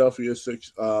Philadelphia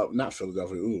Six. Not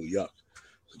Philadelphia. Ooh, yuck.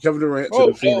 Kevin Durant to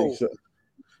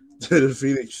the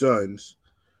Phoenix Suns.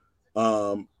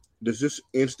 Does this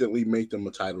instantly make them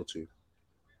a title team?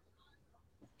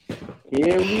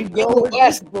 Here we go with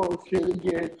this bullshit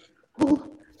again.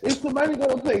 Is somebody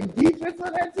going to play defense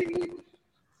on that team?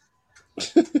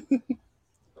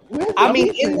 I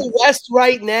mean, in the West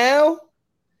right now,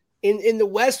 in the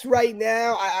West right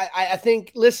now, I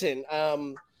think. Listen,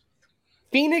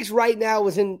 Phoenix right now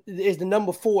is the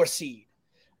number 4 seed.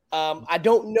 I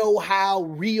don't know how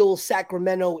real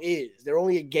Sacramento is. They're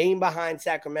only a game behind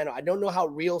Sacramento. I don't know how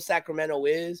real Sacramento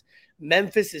is.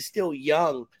 Memphis is still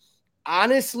young.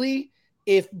 Honestly,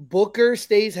 if Booker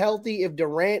stays healthy, if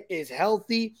Durant is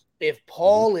healthy, if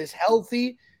Paul is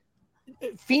healthy,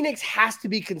 Phoenix has to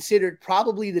be considered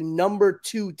probably the number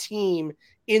 2 team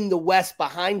in the West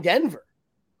behind Denver.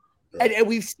 Right. And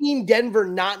we've seen Denver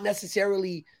not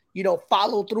necessarily,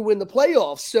 follow through in the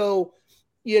playoffs. So,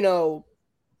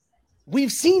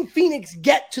 we've seen Phoenix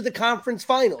get to the conference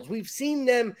finals. We've seen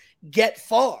them get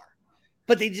far,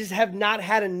 but they just have not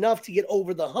had enough to get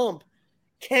over the hump.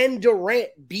 Can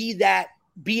Durant be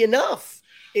enough?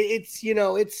 It's.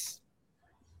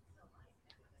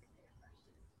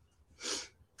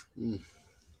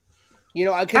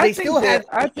 Because they still have.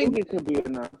 I think it could be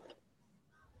enough.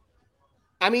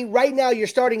 I mean, right now your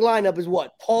starting lineup is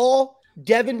what? Paul,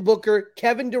 Devin Booker,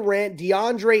 Kevin Durant,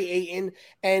 DeAndre Ayton,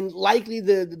 and likely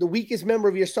the weakest member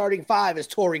of your starting 5 is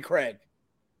Torrey Craig.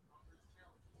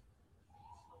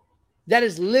 That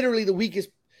is literally the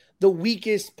weakest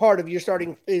part of your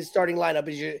starting lineup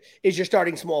is your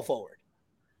starting small forward.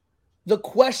 The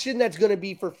question that's going to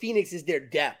be for Phoenix is their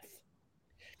depth,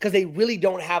 because they really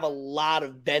don't have a lot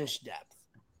of bench depth.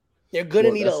 They're going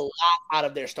to need a lot out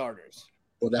of their starters.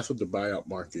 Well, that's what the buyout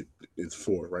market is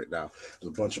for right now.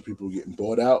 There's a bunch of people getting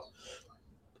bought out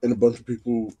and a bunch of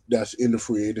people that's in the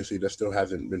free agency that still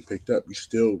hasn't been picked up. You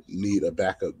still need a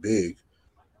backup big.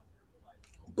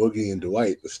 Boogie and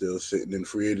Dwight are still sitting in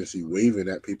free agency, waving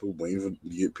at people, waiting to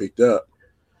get picked up.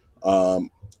 I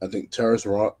think Terrence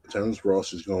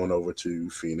Ross is going over to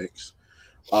Phoenix.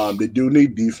 They do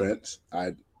need defense.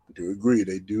 I do agree.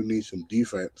 They do need some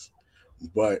defense.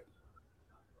 But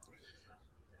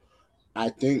I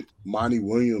think Monty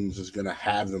Williams is going to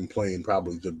have them playing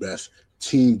probably the best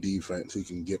team defense he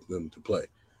can get them to play,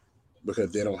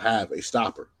 because they don't have a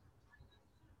stopper.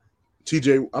 They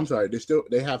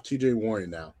have TJ Warren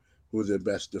now, who is their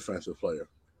best defensive player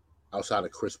outside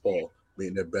of Chris Paul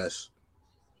being their best.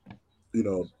 He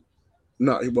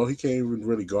can't even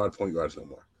really guard point guards no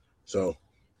more. So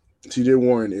TJ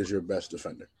Warren is your best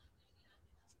defender.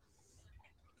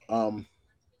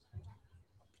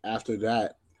 After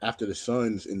that, after the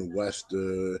Suns in the West,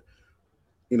 the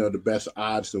best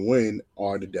odds to win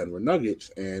are the Denver Nuggets,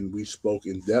 and we spoke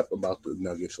in depth about the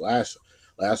Nuggets last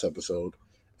episode,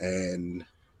 and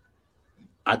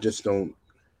I just don't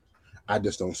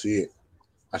see it.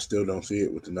 I still don't see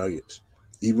it with the Nuggets,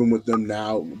 even with them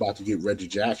now about to get Reggie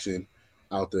Jackson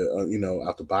out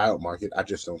the buyout market. I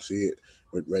just don't see it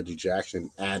with Reggie Jackson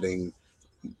adding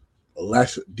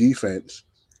less defense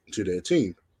to their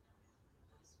team.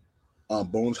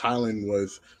 Bones Highland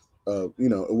was, it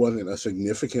wasn't a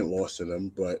significant loss to them,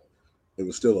 but it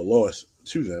was still a loss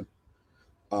to them.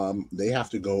 They have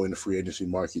to go in the free agency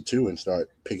market too and start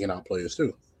picking out players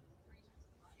too.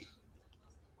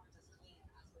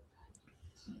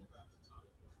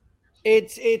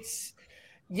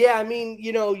 Yeah. I mean,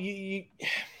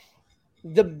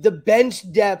 the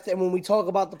bench depth, and when we talk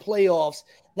about the playoffs,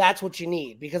 that's what you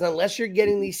need, because unless you're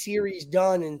getting these series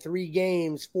done in 3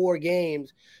 games, 4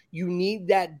 games, you need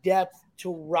that depth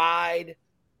to ride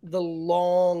the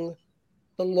long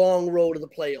road of the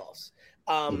playoffs.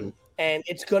 And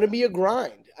it's going to be a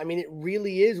grind. I mean, it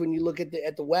really is when you look at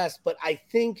the West. But I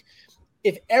think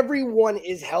if everyone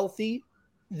is healthy,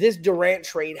 this Durant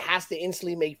trade has to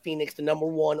instantly make Phoenix the number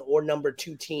 1 or number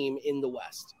 2 team in the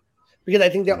West, because I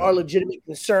think there are legitimate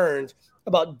concerns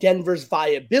about Denver's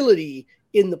viability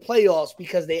in the playoffs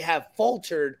because they have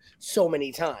faltered so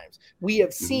many times. We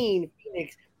have seen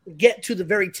Phoenix get to the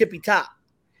very tippy top,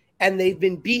 and they've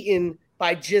been beaten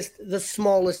by just the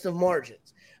smallest of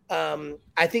margins.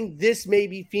 I think this may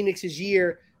be Phoenix's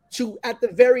year to, at the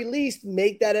very least,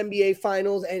 make that NBA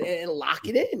Finals and lock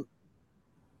it in.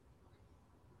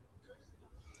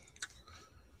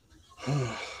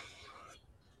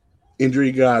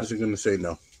 Injury gods are going to say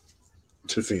no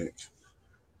to Phoenix.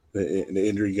 The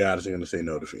injury gods are going to say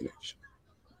no to Phoenix.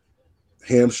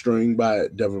 Hamstring by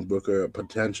Devin Booker,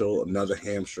 potential another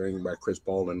hamstring by Chris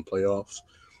Paul in the playoffs.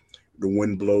 The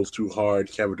wind blows too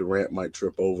hard. Kevin Durant might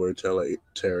trip over and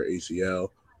tear ACL.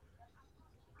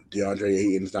 DeAndre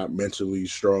Ayton's not mentally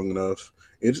strong enough.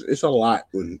 It's a lot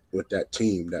with that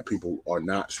team that people are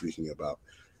not speaking about.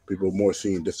 People are more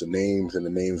seeing just the names and the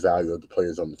name value of the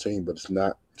players on the team, but it's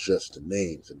not just the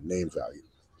names and the name value.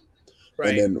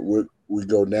 Right. And then we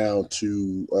go down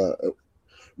to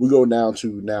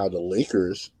now the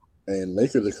Lakers, and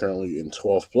Lakers are currently in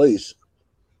 12th place,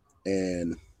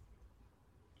 and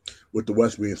with the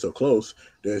West being so close,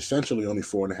 they're essentially only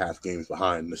 4.5 games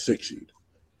behind the 6th seed.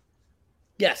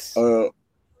 Yes.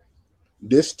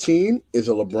 This team is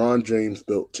a LeBron James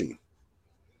built team.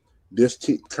 This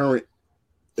current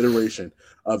iteration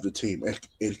of the team,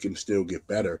 it can still get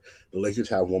better. The Lakers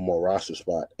have one more roster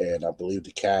spot, and I believe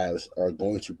the Cavs are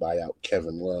going to buy out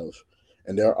Kevin Love.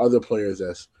 And there are other players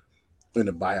that's in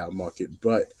the buyout market.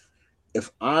 But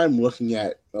if I'm looking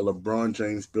at a LeBron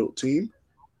James built team,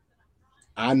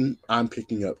 I'm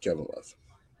picking up Kevin Love.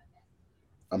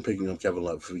 I'm picking up Kevin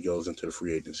Love if he goes into the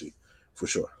free agency, for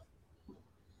sure.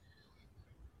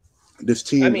 This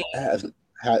team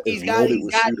is loaded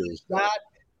with shooters.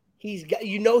 He's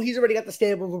already got the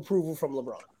stamp of approval from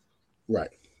LeBron. Right.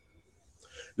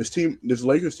 This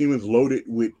Lakers team is loaded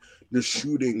with the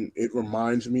shooting. It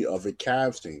reminds me of a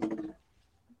Cavs team.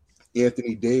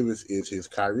 Anthony Davis is his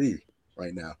Kyrie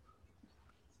right now.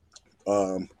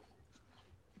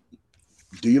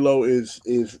 D'Lo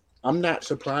is I'm not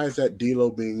surprised at D'Lo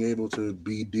being able to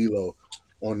be D'Lo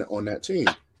on that team.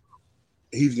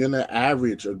 He's gonna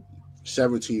average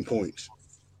 17 points,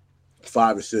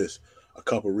 5 assists, a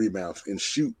couple rebounds, and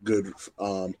shoot good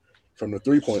from the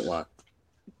 3-point line.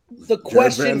 The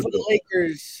question for the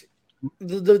Lakers,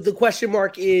 the question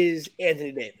mark is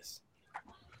Anthony Davis.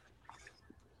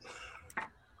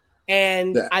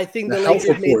 And I think the health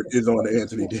Lakers report is on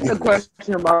Anthony Davis. The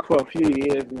question mark for a few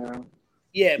years now.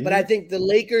 Yeah, but I think the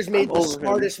Lakers made the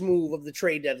smartest move of the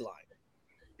trade deadline,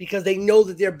 because they know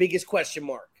that their biggest question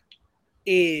mark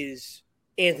is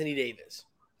Anthony Davis.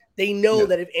 They know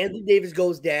that if Anthony Davis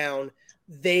goes down,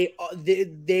 the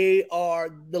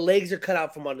legs are cut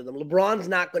out from under them. LeBron's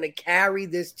not going to carry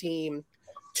this team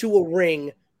to a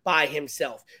ring by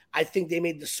himself. I think they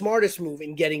made the smartest move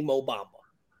in getting Mo Bamba.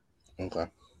 Okay.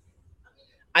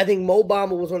 I think Mo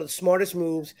Bamba was one of the smartest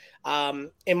moves.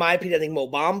 In my opinion, I think Mo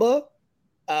Bamba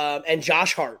and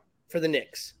Josh Hart for the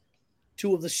Knicks,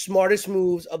 2 of the smartest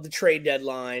moves of the trade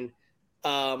deadline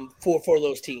for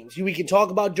those teams. We can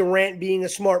talk about Durant being a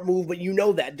smart move, but you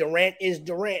know that Durant is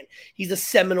Durant. He's a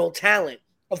seminal talent.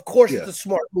 Of course, it's a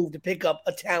smart move to pick up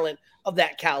a talent of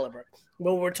that caliber.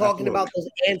 When we're talking about those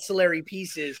ancillary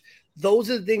pieces, those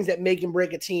are the things that make and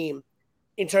break a team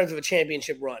in terms of a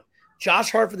championship run.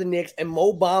 Josh Hart for the Knicks and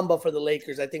Mo Bamba for the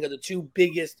Lakers, I think, are the 2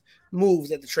 biggest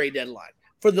moves at the trade deadline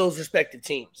for those respective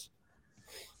teams.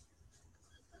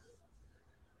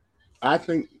 I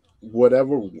think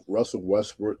whatever Russell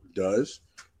Westbrook does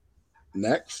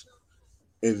next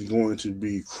is going to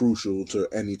be crucial to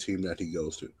any team that he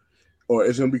goes to, or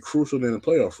it's going to be crucial in the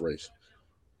playoff race.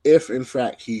 If, in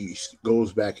fact, he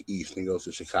goes back east and goes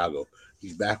to Chicago,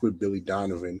 he's back with Billy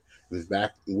Donovan, he's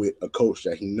back with a coach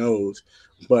that he knows,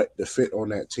 but the fit on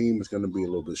that team is going to be a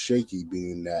little bit shaky,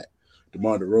 being that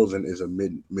DeMar DeRozan is a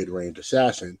mid-range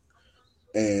assassin,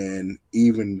 and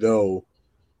even though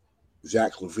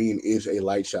Zach LaVine is a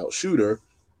lights-out shooter,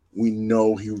 we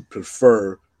know he would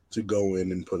prefer to go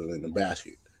in and put it in the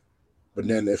basket. But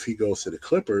then if he goes to the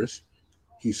Clippers,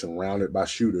 he's surrounded by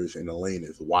shooters, and the lane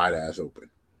is wide-ass open.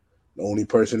 The only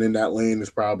person in that lane is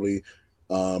probably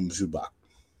Zubac.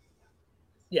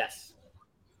 Yes.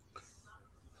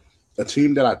 A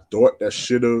team that I thought that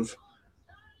should have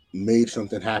made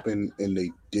something happen and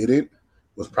they didn't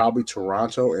was probably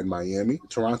Toronto and Miami.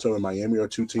 Toronto and Miami are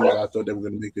two teams I thought they were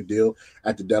going to make a deal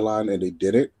at the deadline and they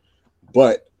didn't.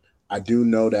 But I do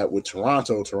know that with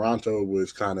Toronto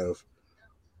was kind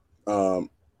of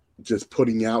just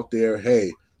putting out there,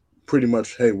 hey, pretty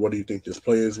much, hey, what do you think this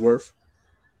player is worth?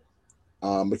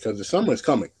 Because the summer is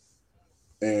coming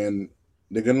and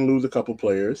they're going to lose a couple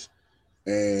players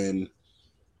and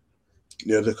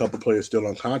there's a couple players still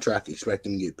on contract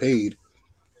expecting to get paid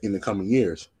in the coming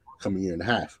year and a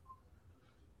half.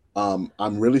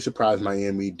 I'm really surprised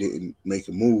Miami didn't make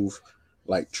a move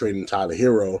like trading Tyler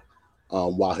Hero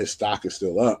while his stock is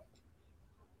still up,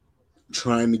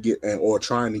 trying to get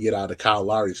out of Kyle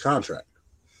Lowry's contract.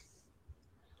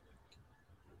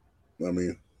 I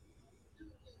mean,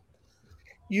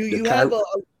 you have a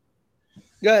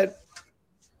go ahead.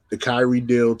 The Kyrie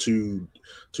deal to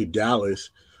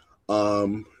Dallas.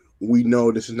 We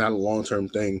know this is not a long-term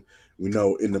thing. We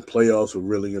know in the playoffs we're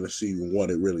really going to see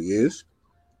what it really is.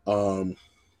 And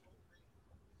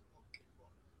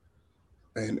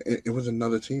it was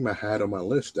another team I had on my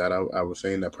list that I was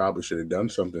saying that probably should have done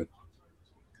something.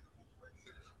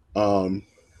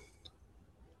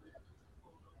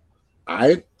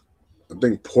 I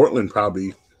think Portland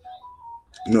probably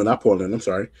 – no, not Portland. I'm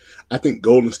sorry. I think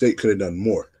Golden State could have done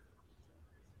more.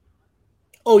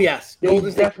 Oh, yes.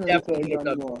 Golden State definitely could have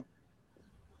done more.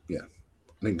 Yeah.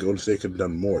 I think Golden State could have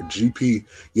done more. Getting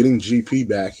GP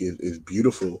back is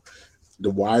beautiful. The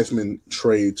Wiseman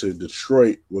trade to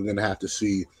Detroit, we're going to have to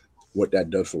see what that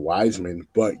does for Wiseman.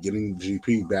 But getting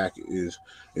GP back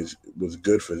was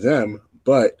good for them.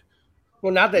 But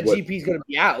not that GP's going to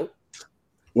be out.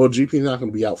 Well, GP's not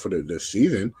going to be out for the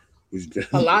season.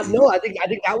 A lot. No, I think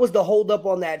that was the holdup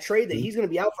on that trade, that he's going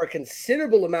to be out for a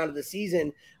considerable amount of the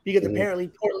season because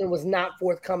apparently Portland was not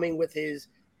forthcoming with his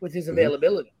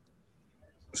availability.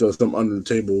 So some under the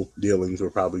table dealings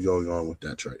were probably going on with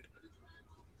that trade.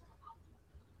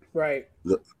 Right.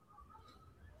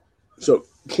 So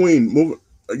Queen,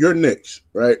 your Knicks,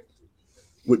 right?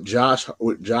 With Josh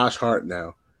Hart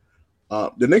now.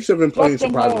 The Knicks have been playing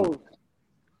surprisingly.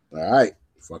 All right.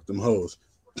 Fuck them hoes.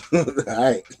 All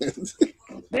right.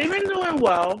 They've been doing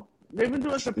well. They've been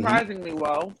doing surprisingly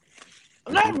well.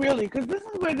 Not really, because this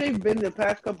is where they've been the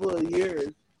past couple of years.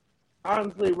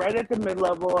 Honestly, right at the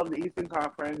mid-level of the Eastern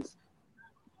Conference.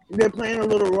 They're playing a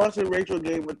little Ross and Rachel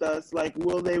game with us. Like,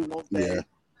 will they, won't they? Yeah.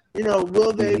 You know,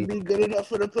 will they be good enough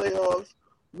for the playoffs?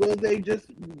 Will they just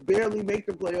barely make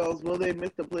the playoffs? Will they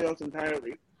miss the playoffs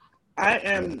entirely? I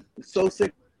am so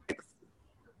sick.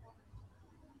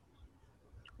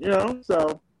 You know,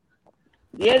 so,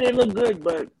 yeah, they look good,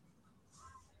 but,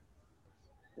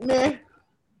 meh.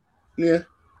 Yeah.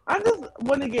 I just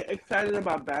want to get excited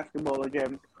about basketball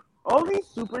again. All these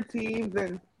super teams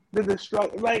and the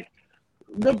destruct, like,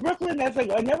 the Brooklyn Nets,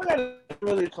 like, I never got to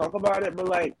really talk about it, but,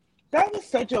 like, that was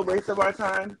such a waste of our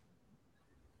time.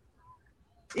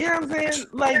 You know what I'm saying?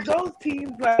 Like, those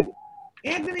teams, like,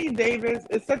 Anthony Davis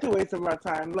is such a waste of our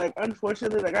time. Like,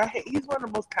 unfortunately, like, he's one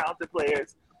of the most talented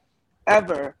players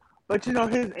ever. But, you know,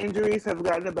 his injuries have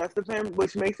gotten the best of him,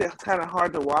 which makes it kind of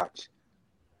hard to watch.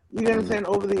 You know what I'm saying?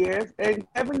 Over the years. And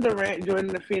Kevin Durant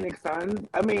joining the Phoenix Suns,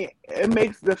 I mean, it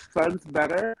makes the Suns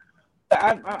better.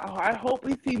 But I hope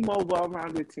we see more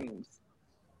well-rounded teams.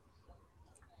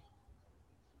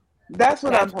 That's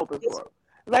what I'm hoping for.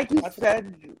 Like you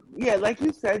said,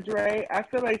 Dre, I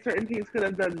feel like certain teams could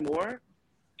have done more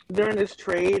during this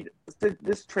trade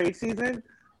season.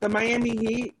 The Miami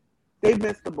Heat, they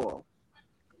missed the ball.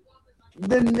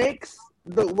 The Knicks,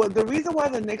 the reason why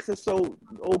the Knicks are so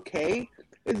okay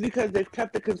is because they've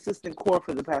kept a consistent core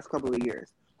for the past couple of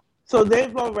years. So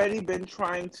they've already been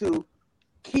trying to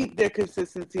keep their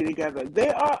consistency together. They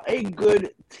are a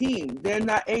good team. They're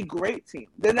not a great team.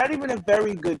 They're not even a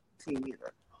very good team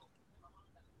either.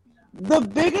 The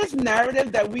biggest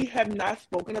narrative that we have not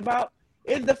spoken about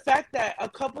is the fact that a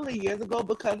couple of years ago,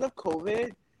 because of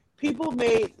COVID, people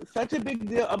made such a big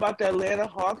deal about the Atlanta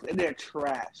Hawks and their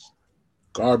trash.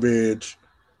 Garbage.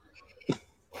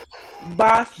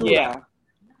 Basura. Yeah.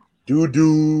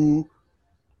 Doo-doo.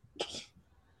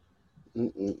 I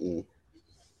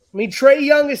mean, Trae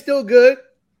Young is still good.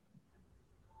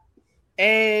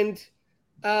 And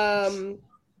why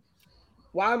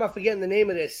am I forgetting the name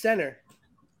of their center?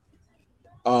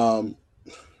 I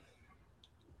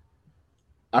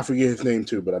forget his name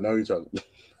too, but I know you're talking.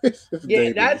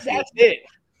 Yeah, that's it.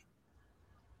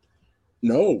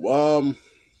 No,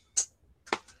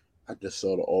 I just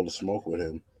saw all the smoke with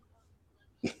him.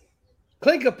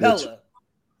 Clint Capella.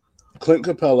 Clint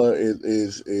Capella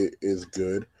is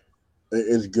good.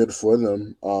 Is good for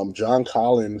them. John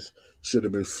Collins should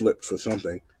have been flipped for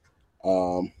something.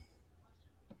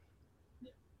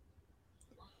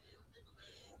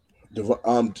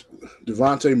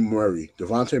 Devontae Murray.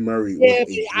 Devontae Murray was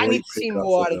a I need great to see pickup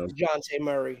more for out of them. DeJounte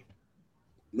Murray.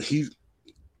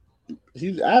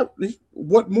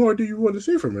 What more do you want to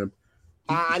see from him?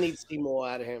 I need to see more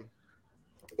out of him.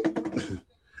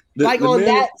 The on man,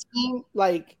 that team,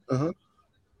 uh-huh.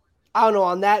 I don't know,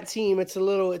 on that team, it's a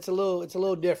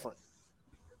little different.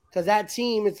 Because that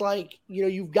team, it's like,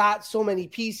 you've got so many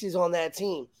pieces on that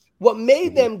team. What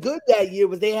made them good that year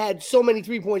was they had so many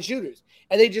three-point shooters,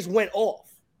 and they just went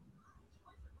off.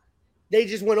 They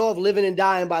just went off living and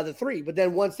dying by the three. But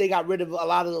then once they got rid of a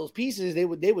lot of those pieces, they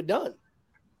were done.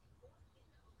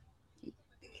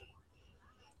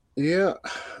 Yeah.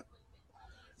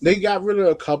 They got rid of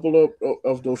a couple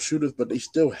of those shooters, but they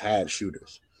still had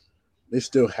shooters. They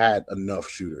still had enough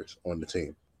shooters on the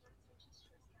team.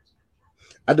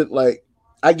 I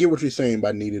get what you're saying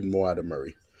by needing more out of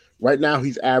Murray. Right now,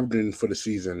 he's averaging for the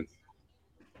season,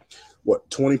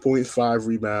 20.5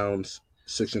 rebounds,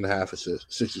 6.5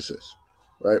 assists, 6 assists,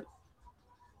 right?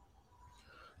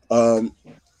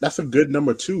 That's a good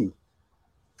number 2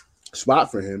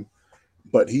 spot for him,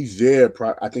 but he's there.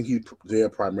 I think he's there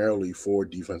primarily for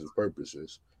defensive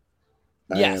purposes.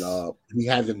 Yes. And he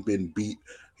hasn't been beat.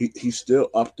 He's still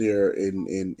up there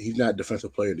in he's not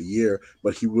defensive player of the year,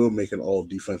 but he will make an all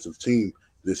defensive team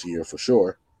this year for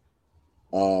sure.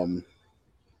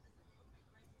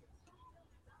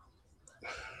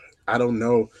 I don't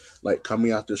know. Like,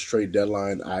 coming out this trade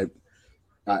deadline, I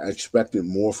expected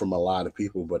more from a lot of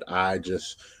people, but I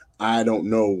don't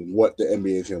know what the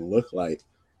NBA is going to look like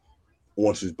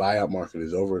once this buyout market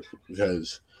is over,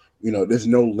 because there's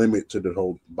no limit to the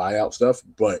whole buyout stuff.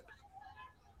 But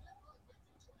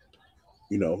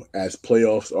as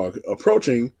playoffs are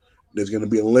approaching, there's going to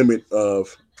be a limit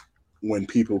of when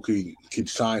people could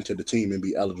sign to the team and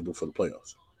be eligible for the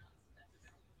playoffs.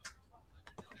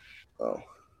 Oh.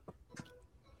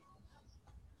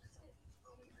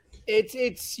 It's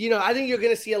I think you're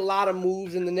going to see a lot of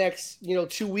moves in the next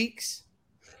 2 weeks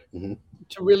to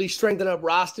really strengthen up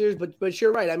rosters. But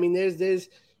you're right. I mean, there's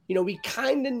we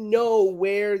kind of know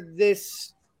where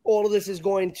all of this is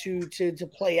going to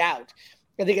play out.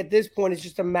 I think at this point it's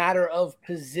just a matter of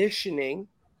positioning.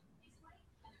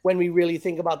 When we really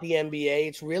think about the NBA,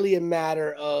 it's really a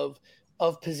matter of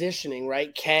positioning,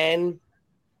 right?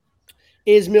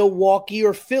 Is Milwaukee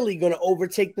or Philly going to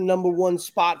overtake the number 1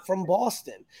 spot from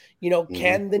Boston?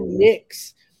 Can the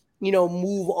Knicks,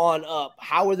 move on up?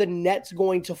 How are the Nets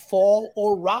going to fall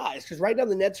or rise? Because right now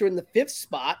the Nets are in the 5th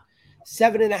spot,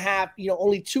 7.5,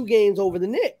 only 2 games over the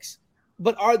Knicks.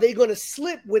 But are they going to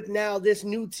slip with now this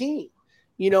new team?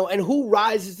 And who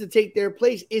rises to take their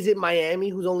place? Is it Miami,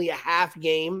 who's only a half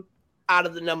game out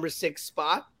of the number 6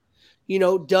 spot?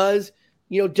 Does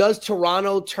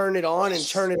Toronto turn it on and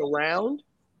turn it around?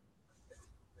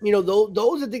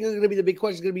 Those are things that are going to be the big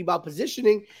questions. Going to be about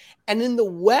positioning. And in the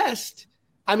West,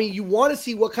 I mean, you want to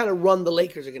see what kind of run the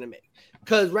Lakers are going to make,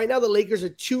 because right now the Lakers are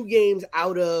 2 games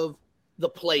out of the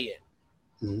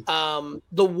play-in.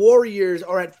 The Warriors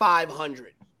are at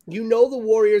 500. The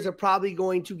Warriors are probably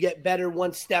going to get better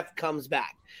once Steph comes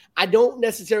back. I don't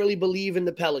necessarily believe in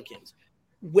the Pelicans.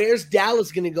 Where's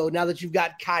Dallas going to go now that you've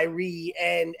got Kyrie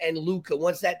and Luka,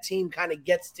 once that team kind of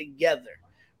gets together,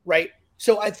 right?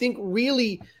 So I think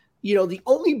really, the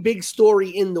only big story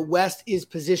in the West is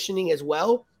positioning as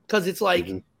well, because it's like,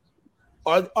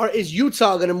 is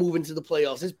Utah going to move into the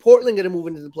playoffs? Is Portland going to move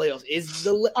into the playoffs?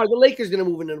 Are the Lakers going to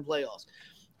move into the playoffs?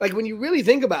 Like, when you really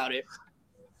think about it,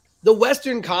 the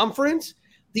Western Conference,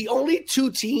 the only 2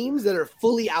 teams that are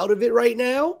fully out of it right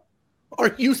now are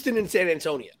Houston and San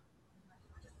Antonio.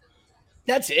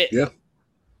 That's it. Yeah.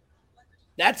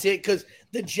 That's it, because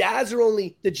the Jazz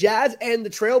and the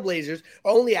Trailblazers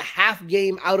are only a half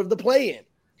game out of the play-in.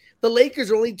 The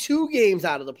Lakers are only 2 games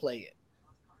out of the play-in.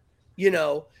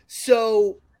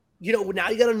 So, now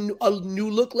you got a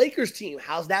new look Lakers team.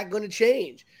 How's that going to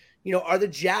change? Are the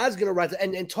Jazz going to rise?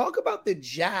 And talk about the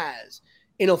Jazz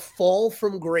in a fall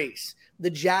from grace.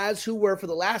 The Jazz, who were for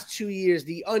the last 2 years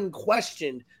the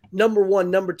unquestioned number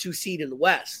 1, number 2 seed in the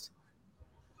West,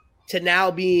 to now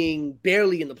being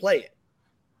barely in the play-in.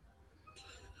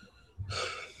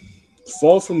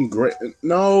 Fall from grace?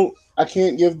 No, I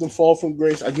can't give them fall from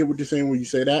grace. I get what you're saying when you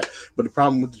say that, but the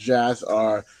problem with the Jazz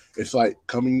it's like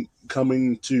coming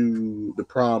to the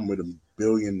prom with $1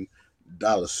 billion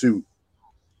suit,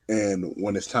 and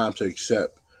when it's time to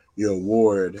accept your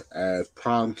award as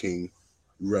prom king,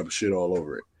 you rub shit all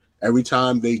over it. Every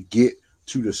time they get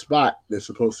to the spot they're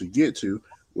supposed to get to,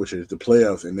 which is the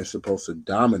playoffs, and they're supposed to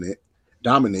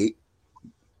dominate,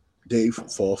 they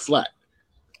fall flat.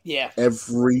 Yeah.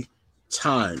 Every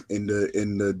time in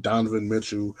the Donovan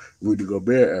Mitchell, Rudy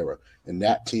Gobert era. And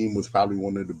that team was probably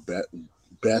one of the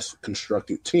best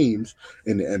constructed teams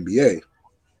in the NBA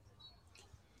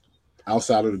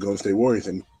outside of the Golden State Warriors,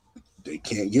 and they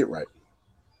can't get right.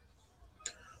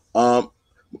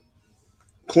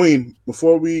 Queen,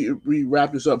 before we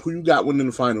wrap this up, who you got winning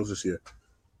the finals this year?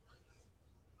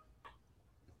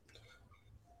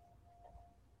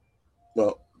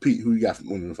 Well, Pete, who you got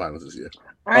winning the finals this year?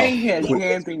 I ain't hear the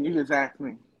damn thing you just asked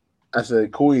me. I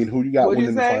said, Queen, who you got What'd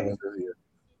winning you the say? finals this year?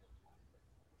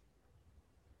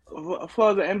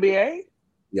 For the NBA?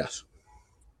 Yes.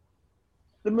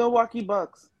 The Milwaukee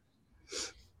Bucks.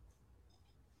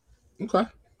 Okay.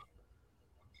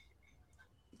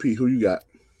 Pete, who you got?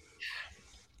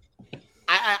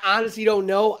 I honestly don't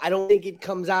know. I don't think it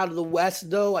comes out of the West,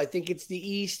 though. I think it's the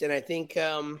East, and I think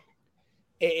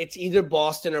it's either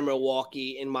Boston or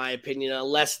Milwaukee, in my opinion,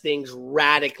 unless things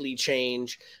radically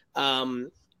change.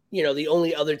 The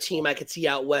only other team I could see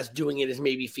out West doing it is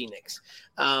maybe Phoenix.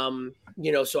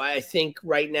 So I think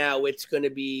right now it's going to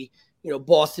be,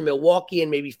 Boston, Milwaukee, and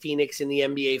maybe Phoenix in the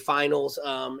NBA Finals.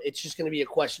 It's just going to be a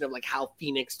question of like how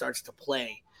Phoenix starts to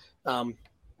play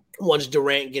once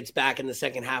Durant gets back in the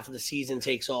second half of the season,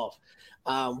 takes off.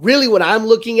 Really what I'm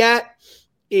looking at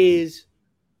is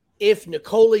if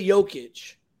Nikola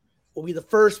Jokic will be the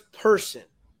first person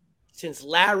since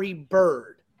Larry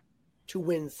Bird to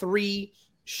win 3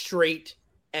 straight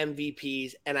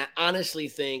MVPs. And I honestly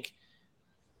think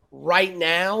right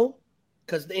now,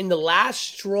 because in the last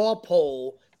straw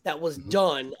poll that was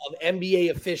done of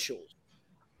NBA officials,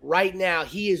 right now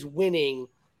he is winning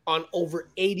on over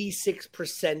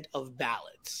 86% of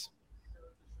ballots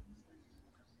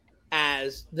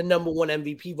as the number 1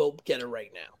 MVP vote getter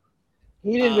right now.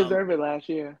 He didn't deserve it last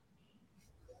year.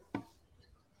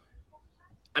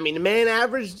 I mean, the man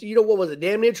averaged, what was it,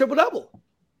 damn near triple-double.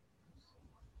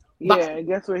 Yeah, and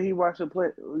guess what? He watched the play.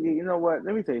 You know what?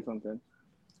 Let me tell you something.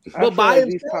 Well,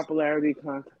 these popularity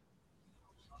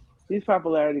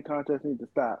contests need to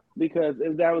stop, because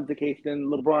if that was the case, then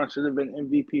LeBron should have been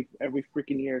MVP every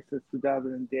freaking year since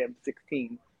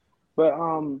 2016. But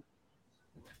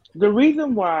the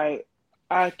reason why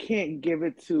I can't give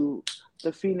it to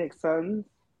the Phoenix Suns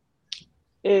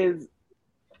is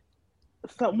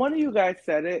one of you guys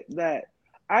said it, that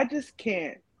I just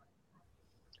can't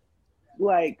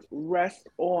rest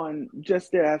on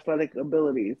just their athletic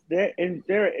abilities. They're an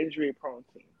injury prone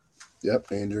team.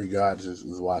 Yep, Andrew Gods is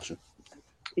watching.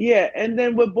 Yeah, and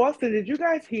then with Boston, did you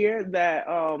guys hear that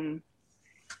Ime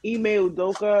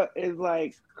Udoka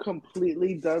is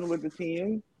completely done with the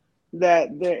team?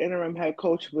 That their interim head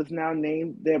coach was now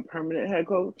named their permanent head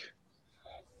coach?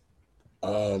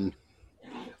 I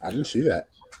didn't see that.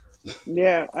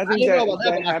 Yeah, I think that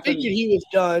happened. I figured he was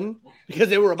done because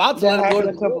they were about to let him go to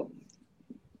the couple.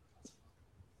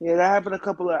 Yeah, that happened a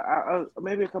couple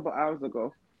hours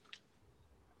ago.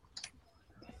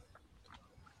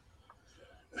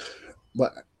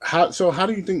 But how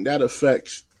do you think that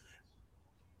affects?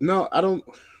 No, I don't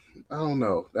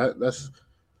know. That's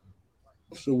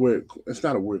a weird. It's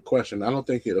not a weird question. I don't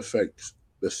think it affects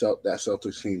that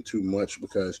Celtics team too much,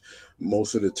 because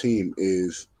most of the team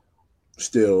is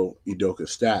still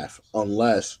Udoka's staff,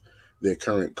 unless their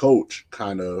current coach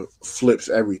kind of flips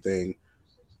everything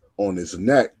on his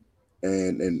neck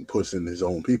and puts in his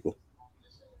own people.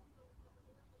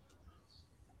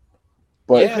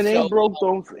 But if it ain't broke,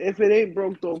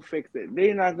 don't fix it.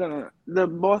 They're not gonna. The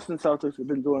Boston Celtics have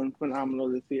been doing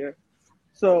phenomenal this year,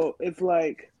 so it's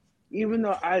even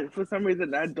though for some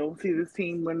reason I don't see this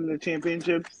team winning the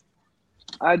championships,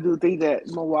 I do think that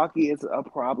Milwaukee is a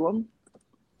problem.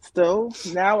 Still,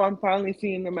 now I'm finally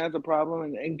seeing them as a problem,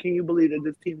 and can you believe that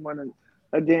this team won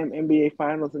a damn NBA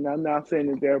Finals, and I'm now saying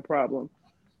that they're a problem.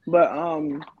 But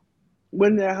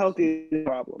when they're healthy, it's a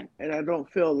problem, and I don't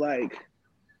feel like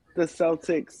the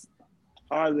Celtics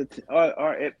are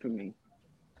it for me.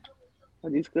 Are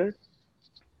these good?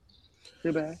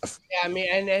 They're bad. Yeah, I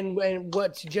mean, and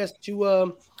what's just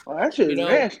to that shit is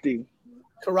nasty.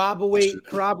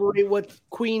 Corroborate what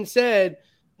Queen said.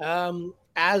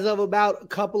 As of about a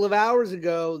couple of hours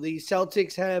ago, the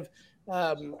Celtics have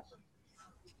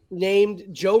named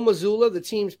Joe Mazzulla the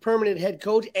team's permanent head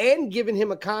coach and given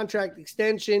him a contract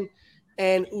extension.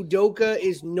 And Udoka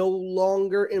is no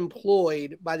longer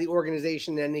employed by the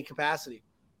organization in any capacity.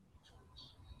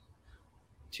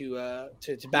 To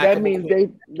back that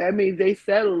means they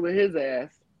settled with his ass.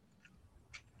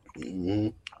 Mm-hmm.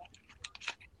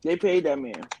 They paid that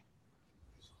man.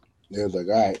 They was like,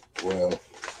 all right, well,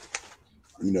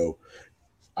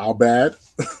 our bad,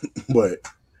 but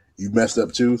you messed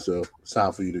up too, so it's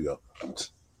time for you to go.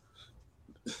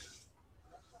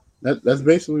 That's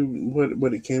basically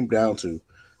what it came down to.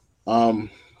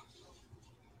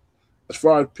 As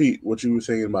far as Pete, what you were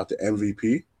saying about the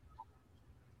MVP,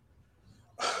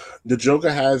 the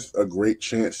Joker has a great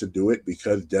chance to do it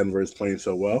because Denver is playing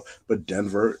so well, but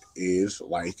Denver is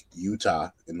like Utah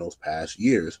in those past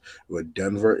years, where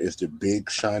Denver is the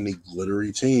big, shiny,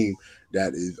 glittery team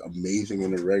that is amazing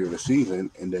in the regular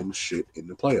season and then shit in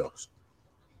the playoffs.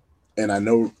 And I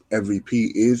know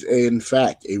MVP is, in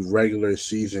fact, a regular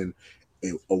season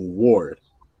award.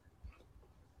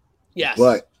 Yes.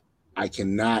 But I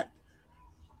cannot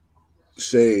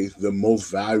say the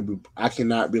most valuable. I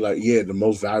cannot be like, yeah, the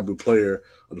most valuable player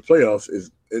of the playoffs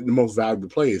is the most valuable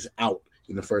player is out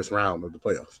in the first round of the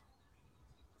playoffs.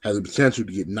 Has the potential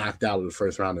to get knocked out of the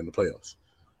first round in the playoffs.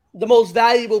 The most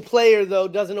valuable player, though,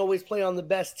 doesn't always play on the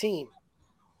best team.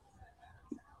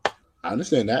 I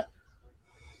understand that.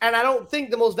 And I don't think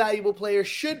the most valuable player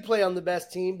should play on the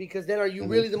best team, because then are you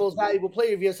really the most valuable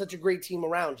player if you have such a great team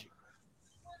around you?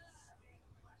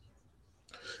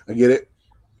 I get it.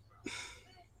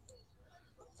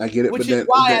 Which is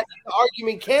why I think the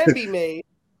argument can be made.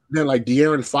 Then, like,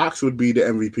 De'Aaron Fox would be the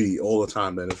MVP all the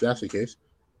time, then, if that's the case.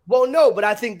 Well, no, but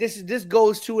I think this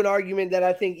goes to an argument that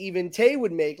I think even Tay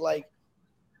would make. Like,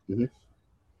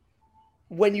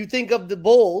 when you think of the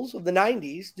Bulls of the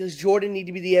 90s, does Jordan need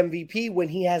to be the MVP when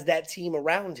he has that team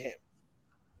around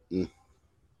him?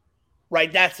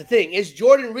 Right, that's the thing. Is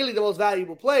Jordan really the most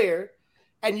valuable player?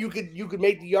 And you could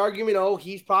make the argument, oh,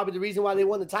 he's probably the reason why they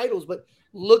won the titles. But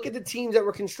look at the teams that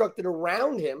were constructed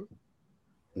around him,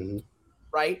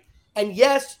 right? And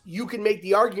yes, you can make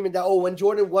the argument that, oh, when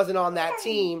Jordan wasn't on that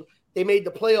team, they made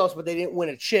the playoffs, but they didn't win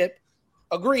a chip.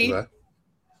 Agreed. Right.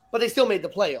 But they still made the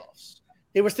playoffs.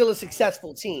 They were still a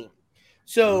successful team.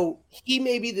 So he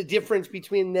may be the difference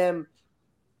between them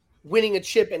winning a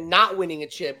chip and not winning a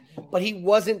chip, but he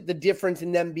wasn't the difference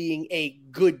in them being a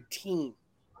good team.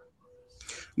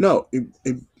 No,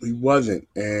 he wasn't.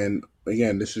 And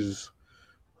again, this is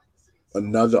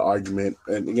another argument.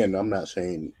 And again, I'm not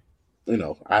saying,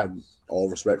 I have all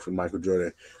respect for Michael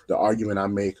Jordan. The argument I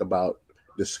make about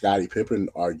the Scottie Pippen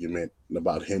argument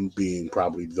about him being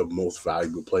probably the most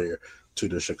valuable player to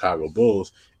the Chicago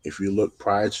Bulls. If you look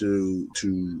prior to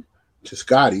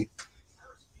Scottie,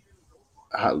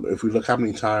 if we look how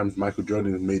many times Michael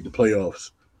Jordan has made the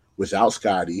playoffs without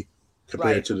Scottie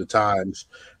compared to the times,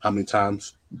 how many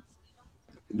times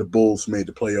the Bulls made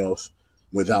the playoffs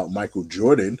without Michael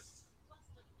Jordan,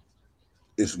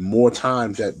 it's more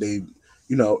times that they,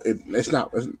 it's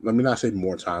not, let me not say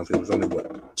more times. It was only,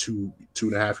 two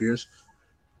and a half years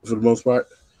for the most part.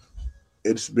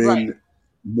 It's been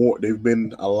more, they've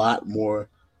been a lot more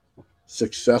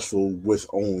successful with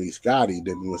only Scottie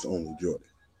than with only Jordan.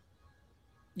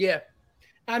 Yeah.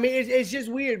 I mean, it's just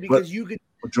weird because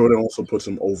but Jordan also puts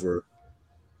him over.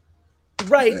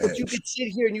 Right, but you could sit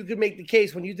here and you could make the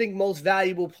case when you think most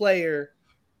valuable player,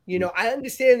 I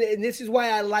understand that, and this is why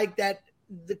I like that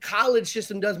the college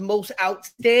system does most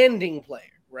outstanding player,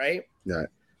 right? Right.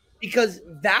 Because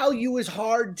value is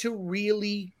hard to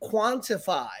really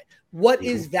quantify. What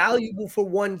is valuable for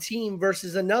one team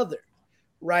versus another,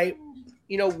 right?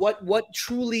 What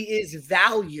truly is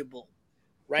valuable,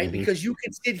 right? Because you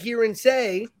could sit here and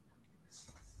say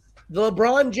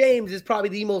LeBron James is probably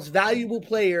the most valuable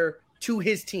player to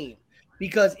his team,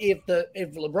 because if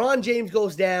LeBron James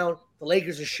goes down, the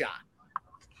Lakers are shot.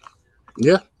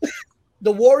 Yeah.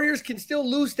 The Warriors can still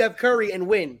lose Steph Curry and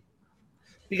win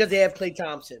because they have Klay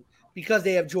Thompson, because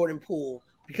they have Jordan Poole,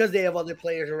 because they have other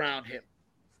players around him.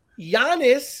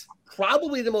 Giannis,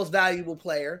 probably the most valuable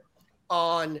player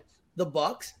on the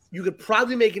Bucks. You could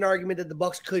probably make an argument that the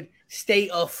Bucks could stay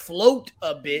afloat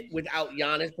a bit without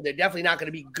Giannis, but they're definitely not going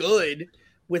to be good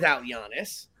without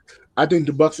Giannis. I think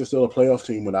the Bucks are still a playoff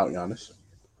team without Giannis.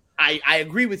 I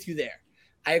agree with you there.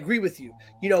 I agree with you.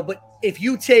 But if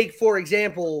you take, for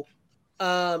example,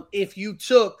 if you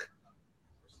took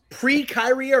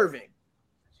pre-Kyrie Irving,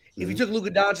 if you took Luka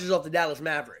Doncic off the Dallas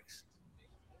Mavericks,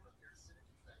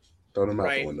 throw them out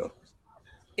the window.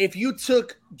 If you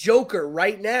took Joker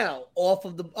right now off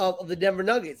of the Denver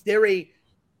Nuggets, they're a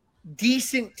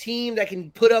decent team that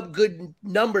can put up good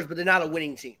numbers, but they're not a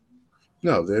winning team.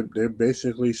 No, they're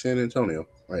basically San Antonio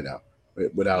right now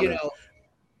without him.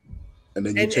 And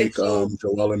then you take Joel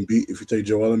Embiid. If you take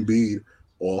Joel Embiid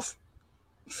off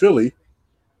Philly,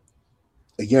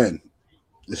 again,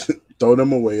 throw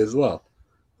them away as well.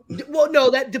 Well,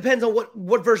 no, that depends on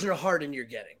what version of Harden you're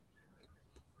getting.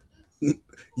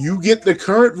 You get the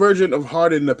current version of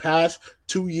Harden the past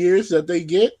 2 years that they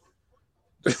get.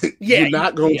 You're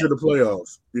not going to the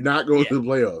playoffs. You're not going to the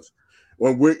playoffs.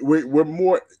 When we're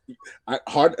more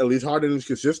hard. At least Harden is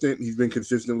consistent. He's been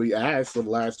consistently ass for the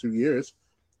last 2 years.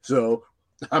 So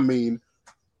I mean,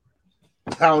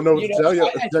 I don't know what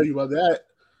to tell you about that.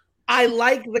 I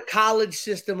like the college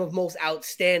system of most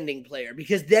outstanding player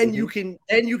because then you can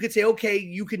say, okay,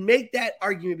 you can make that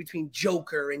argument between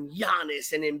Joker and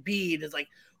Giannis and Embiid. It's like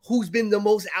who's been the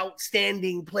most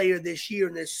outstanding player this year,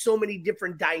 and there's so many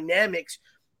different dynamics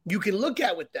you can look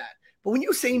at with that. But when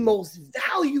you say most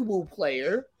valuable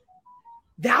player,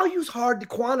 value's hard to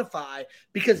quantify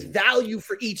because value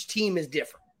for each team is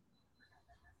different.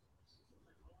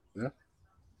 Yeah,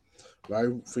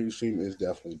 value for each team is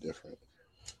definitely different.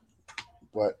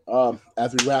 But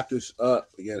as we wrap this up,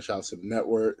 again, shout out to the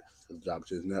network, the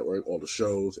Jokic network, all the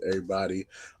shows, everybody.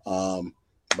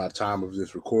 By the time of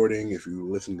this recording, if you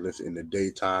listen to this in the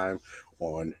daytime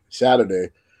on Saturday,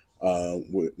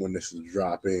 when this is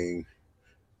dropping,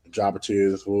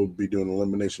 Jokic will be doing an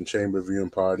Elimination Chamber viewing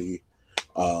party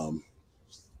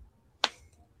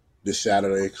this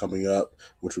Saturday coming up,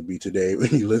 which would be today when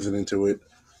you're listening to it,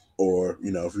 or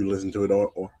if you listen to it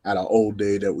or at our old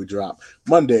day that we drop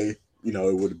Monday. It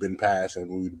would have been passed and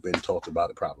we would have been talked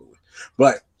about it probably.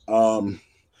 But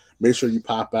make sure you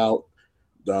pop out.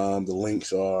 The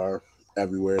links are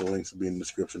everywhere. The links will be in the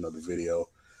description of the video.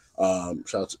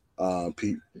 Shout out to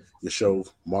Pete, your show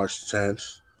March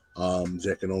 10th.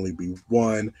 There can only be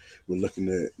one. We're looking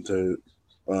to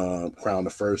crown the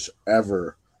first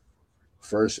ever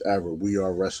We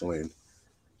Are Wrestling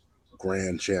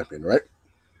Grand Champion, right?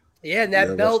 Yeah, and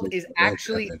that belt is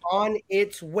actually on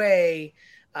its way.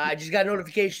 I just got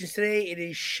notifications today. It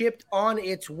is shipped on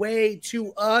its way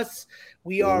to us.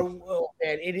 We are,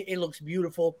 it looks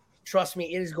beautiful. Trust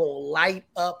me, it is going to light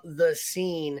up the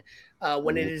scene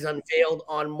when it is unveiled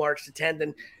on March the 10th.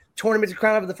 And tournament to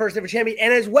crown the first ever champion.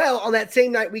 And as well, on that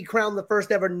same night, we crown the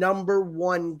first ever number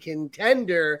one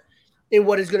contender in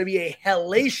what is going to be a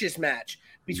hellacious match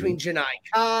between Janai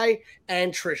Kai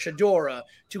and Trish Adora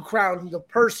to crown the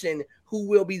person who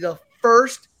will be the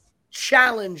first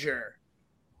challenger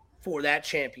for that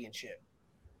championship.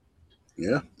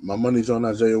 Yeah, my money's on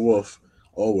Isaiah Wolf.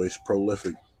 Always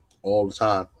prolific, all the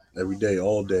time, every day,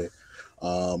 all day.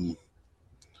 And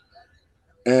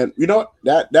you know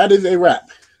what? That is a wrap.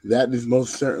 That is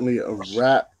most certainly a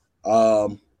wrap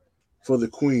for the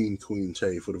Queen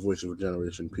Tay, for the voice of a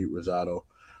generation, Pete Rosado,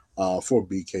 for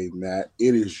BK Matt.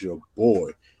 It is your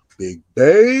boy, Big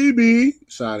Baby,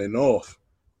 signing off.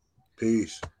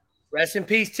 Peace. Rest in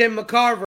peace, Tim McCarver.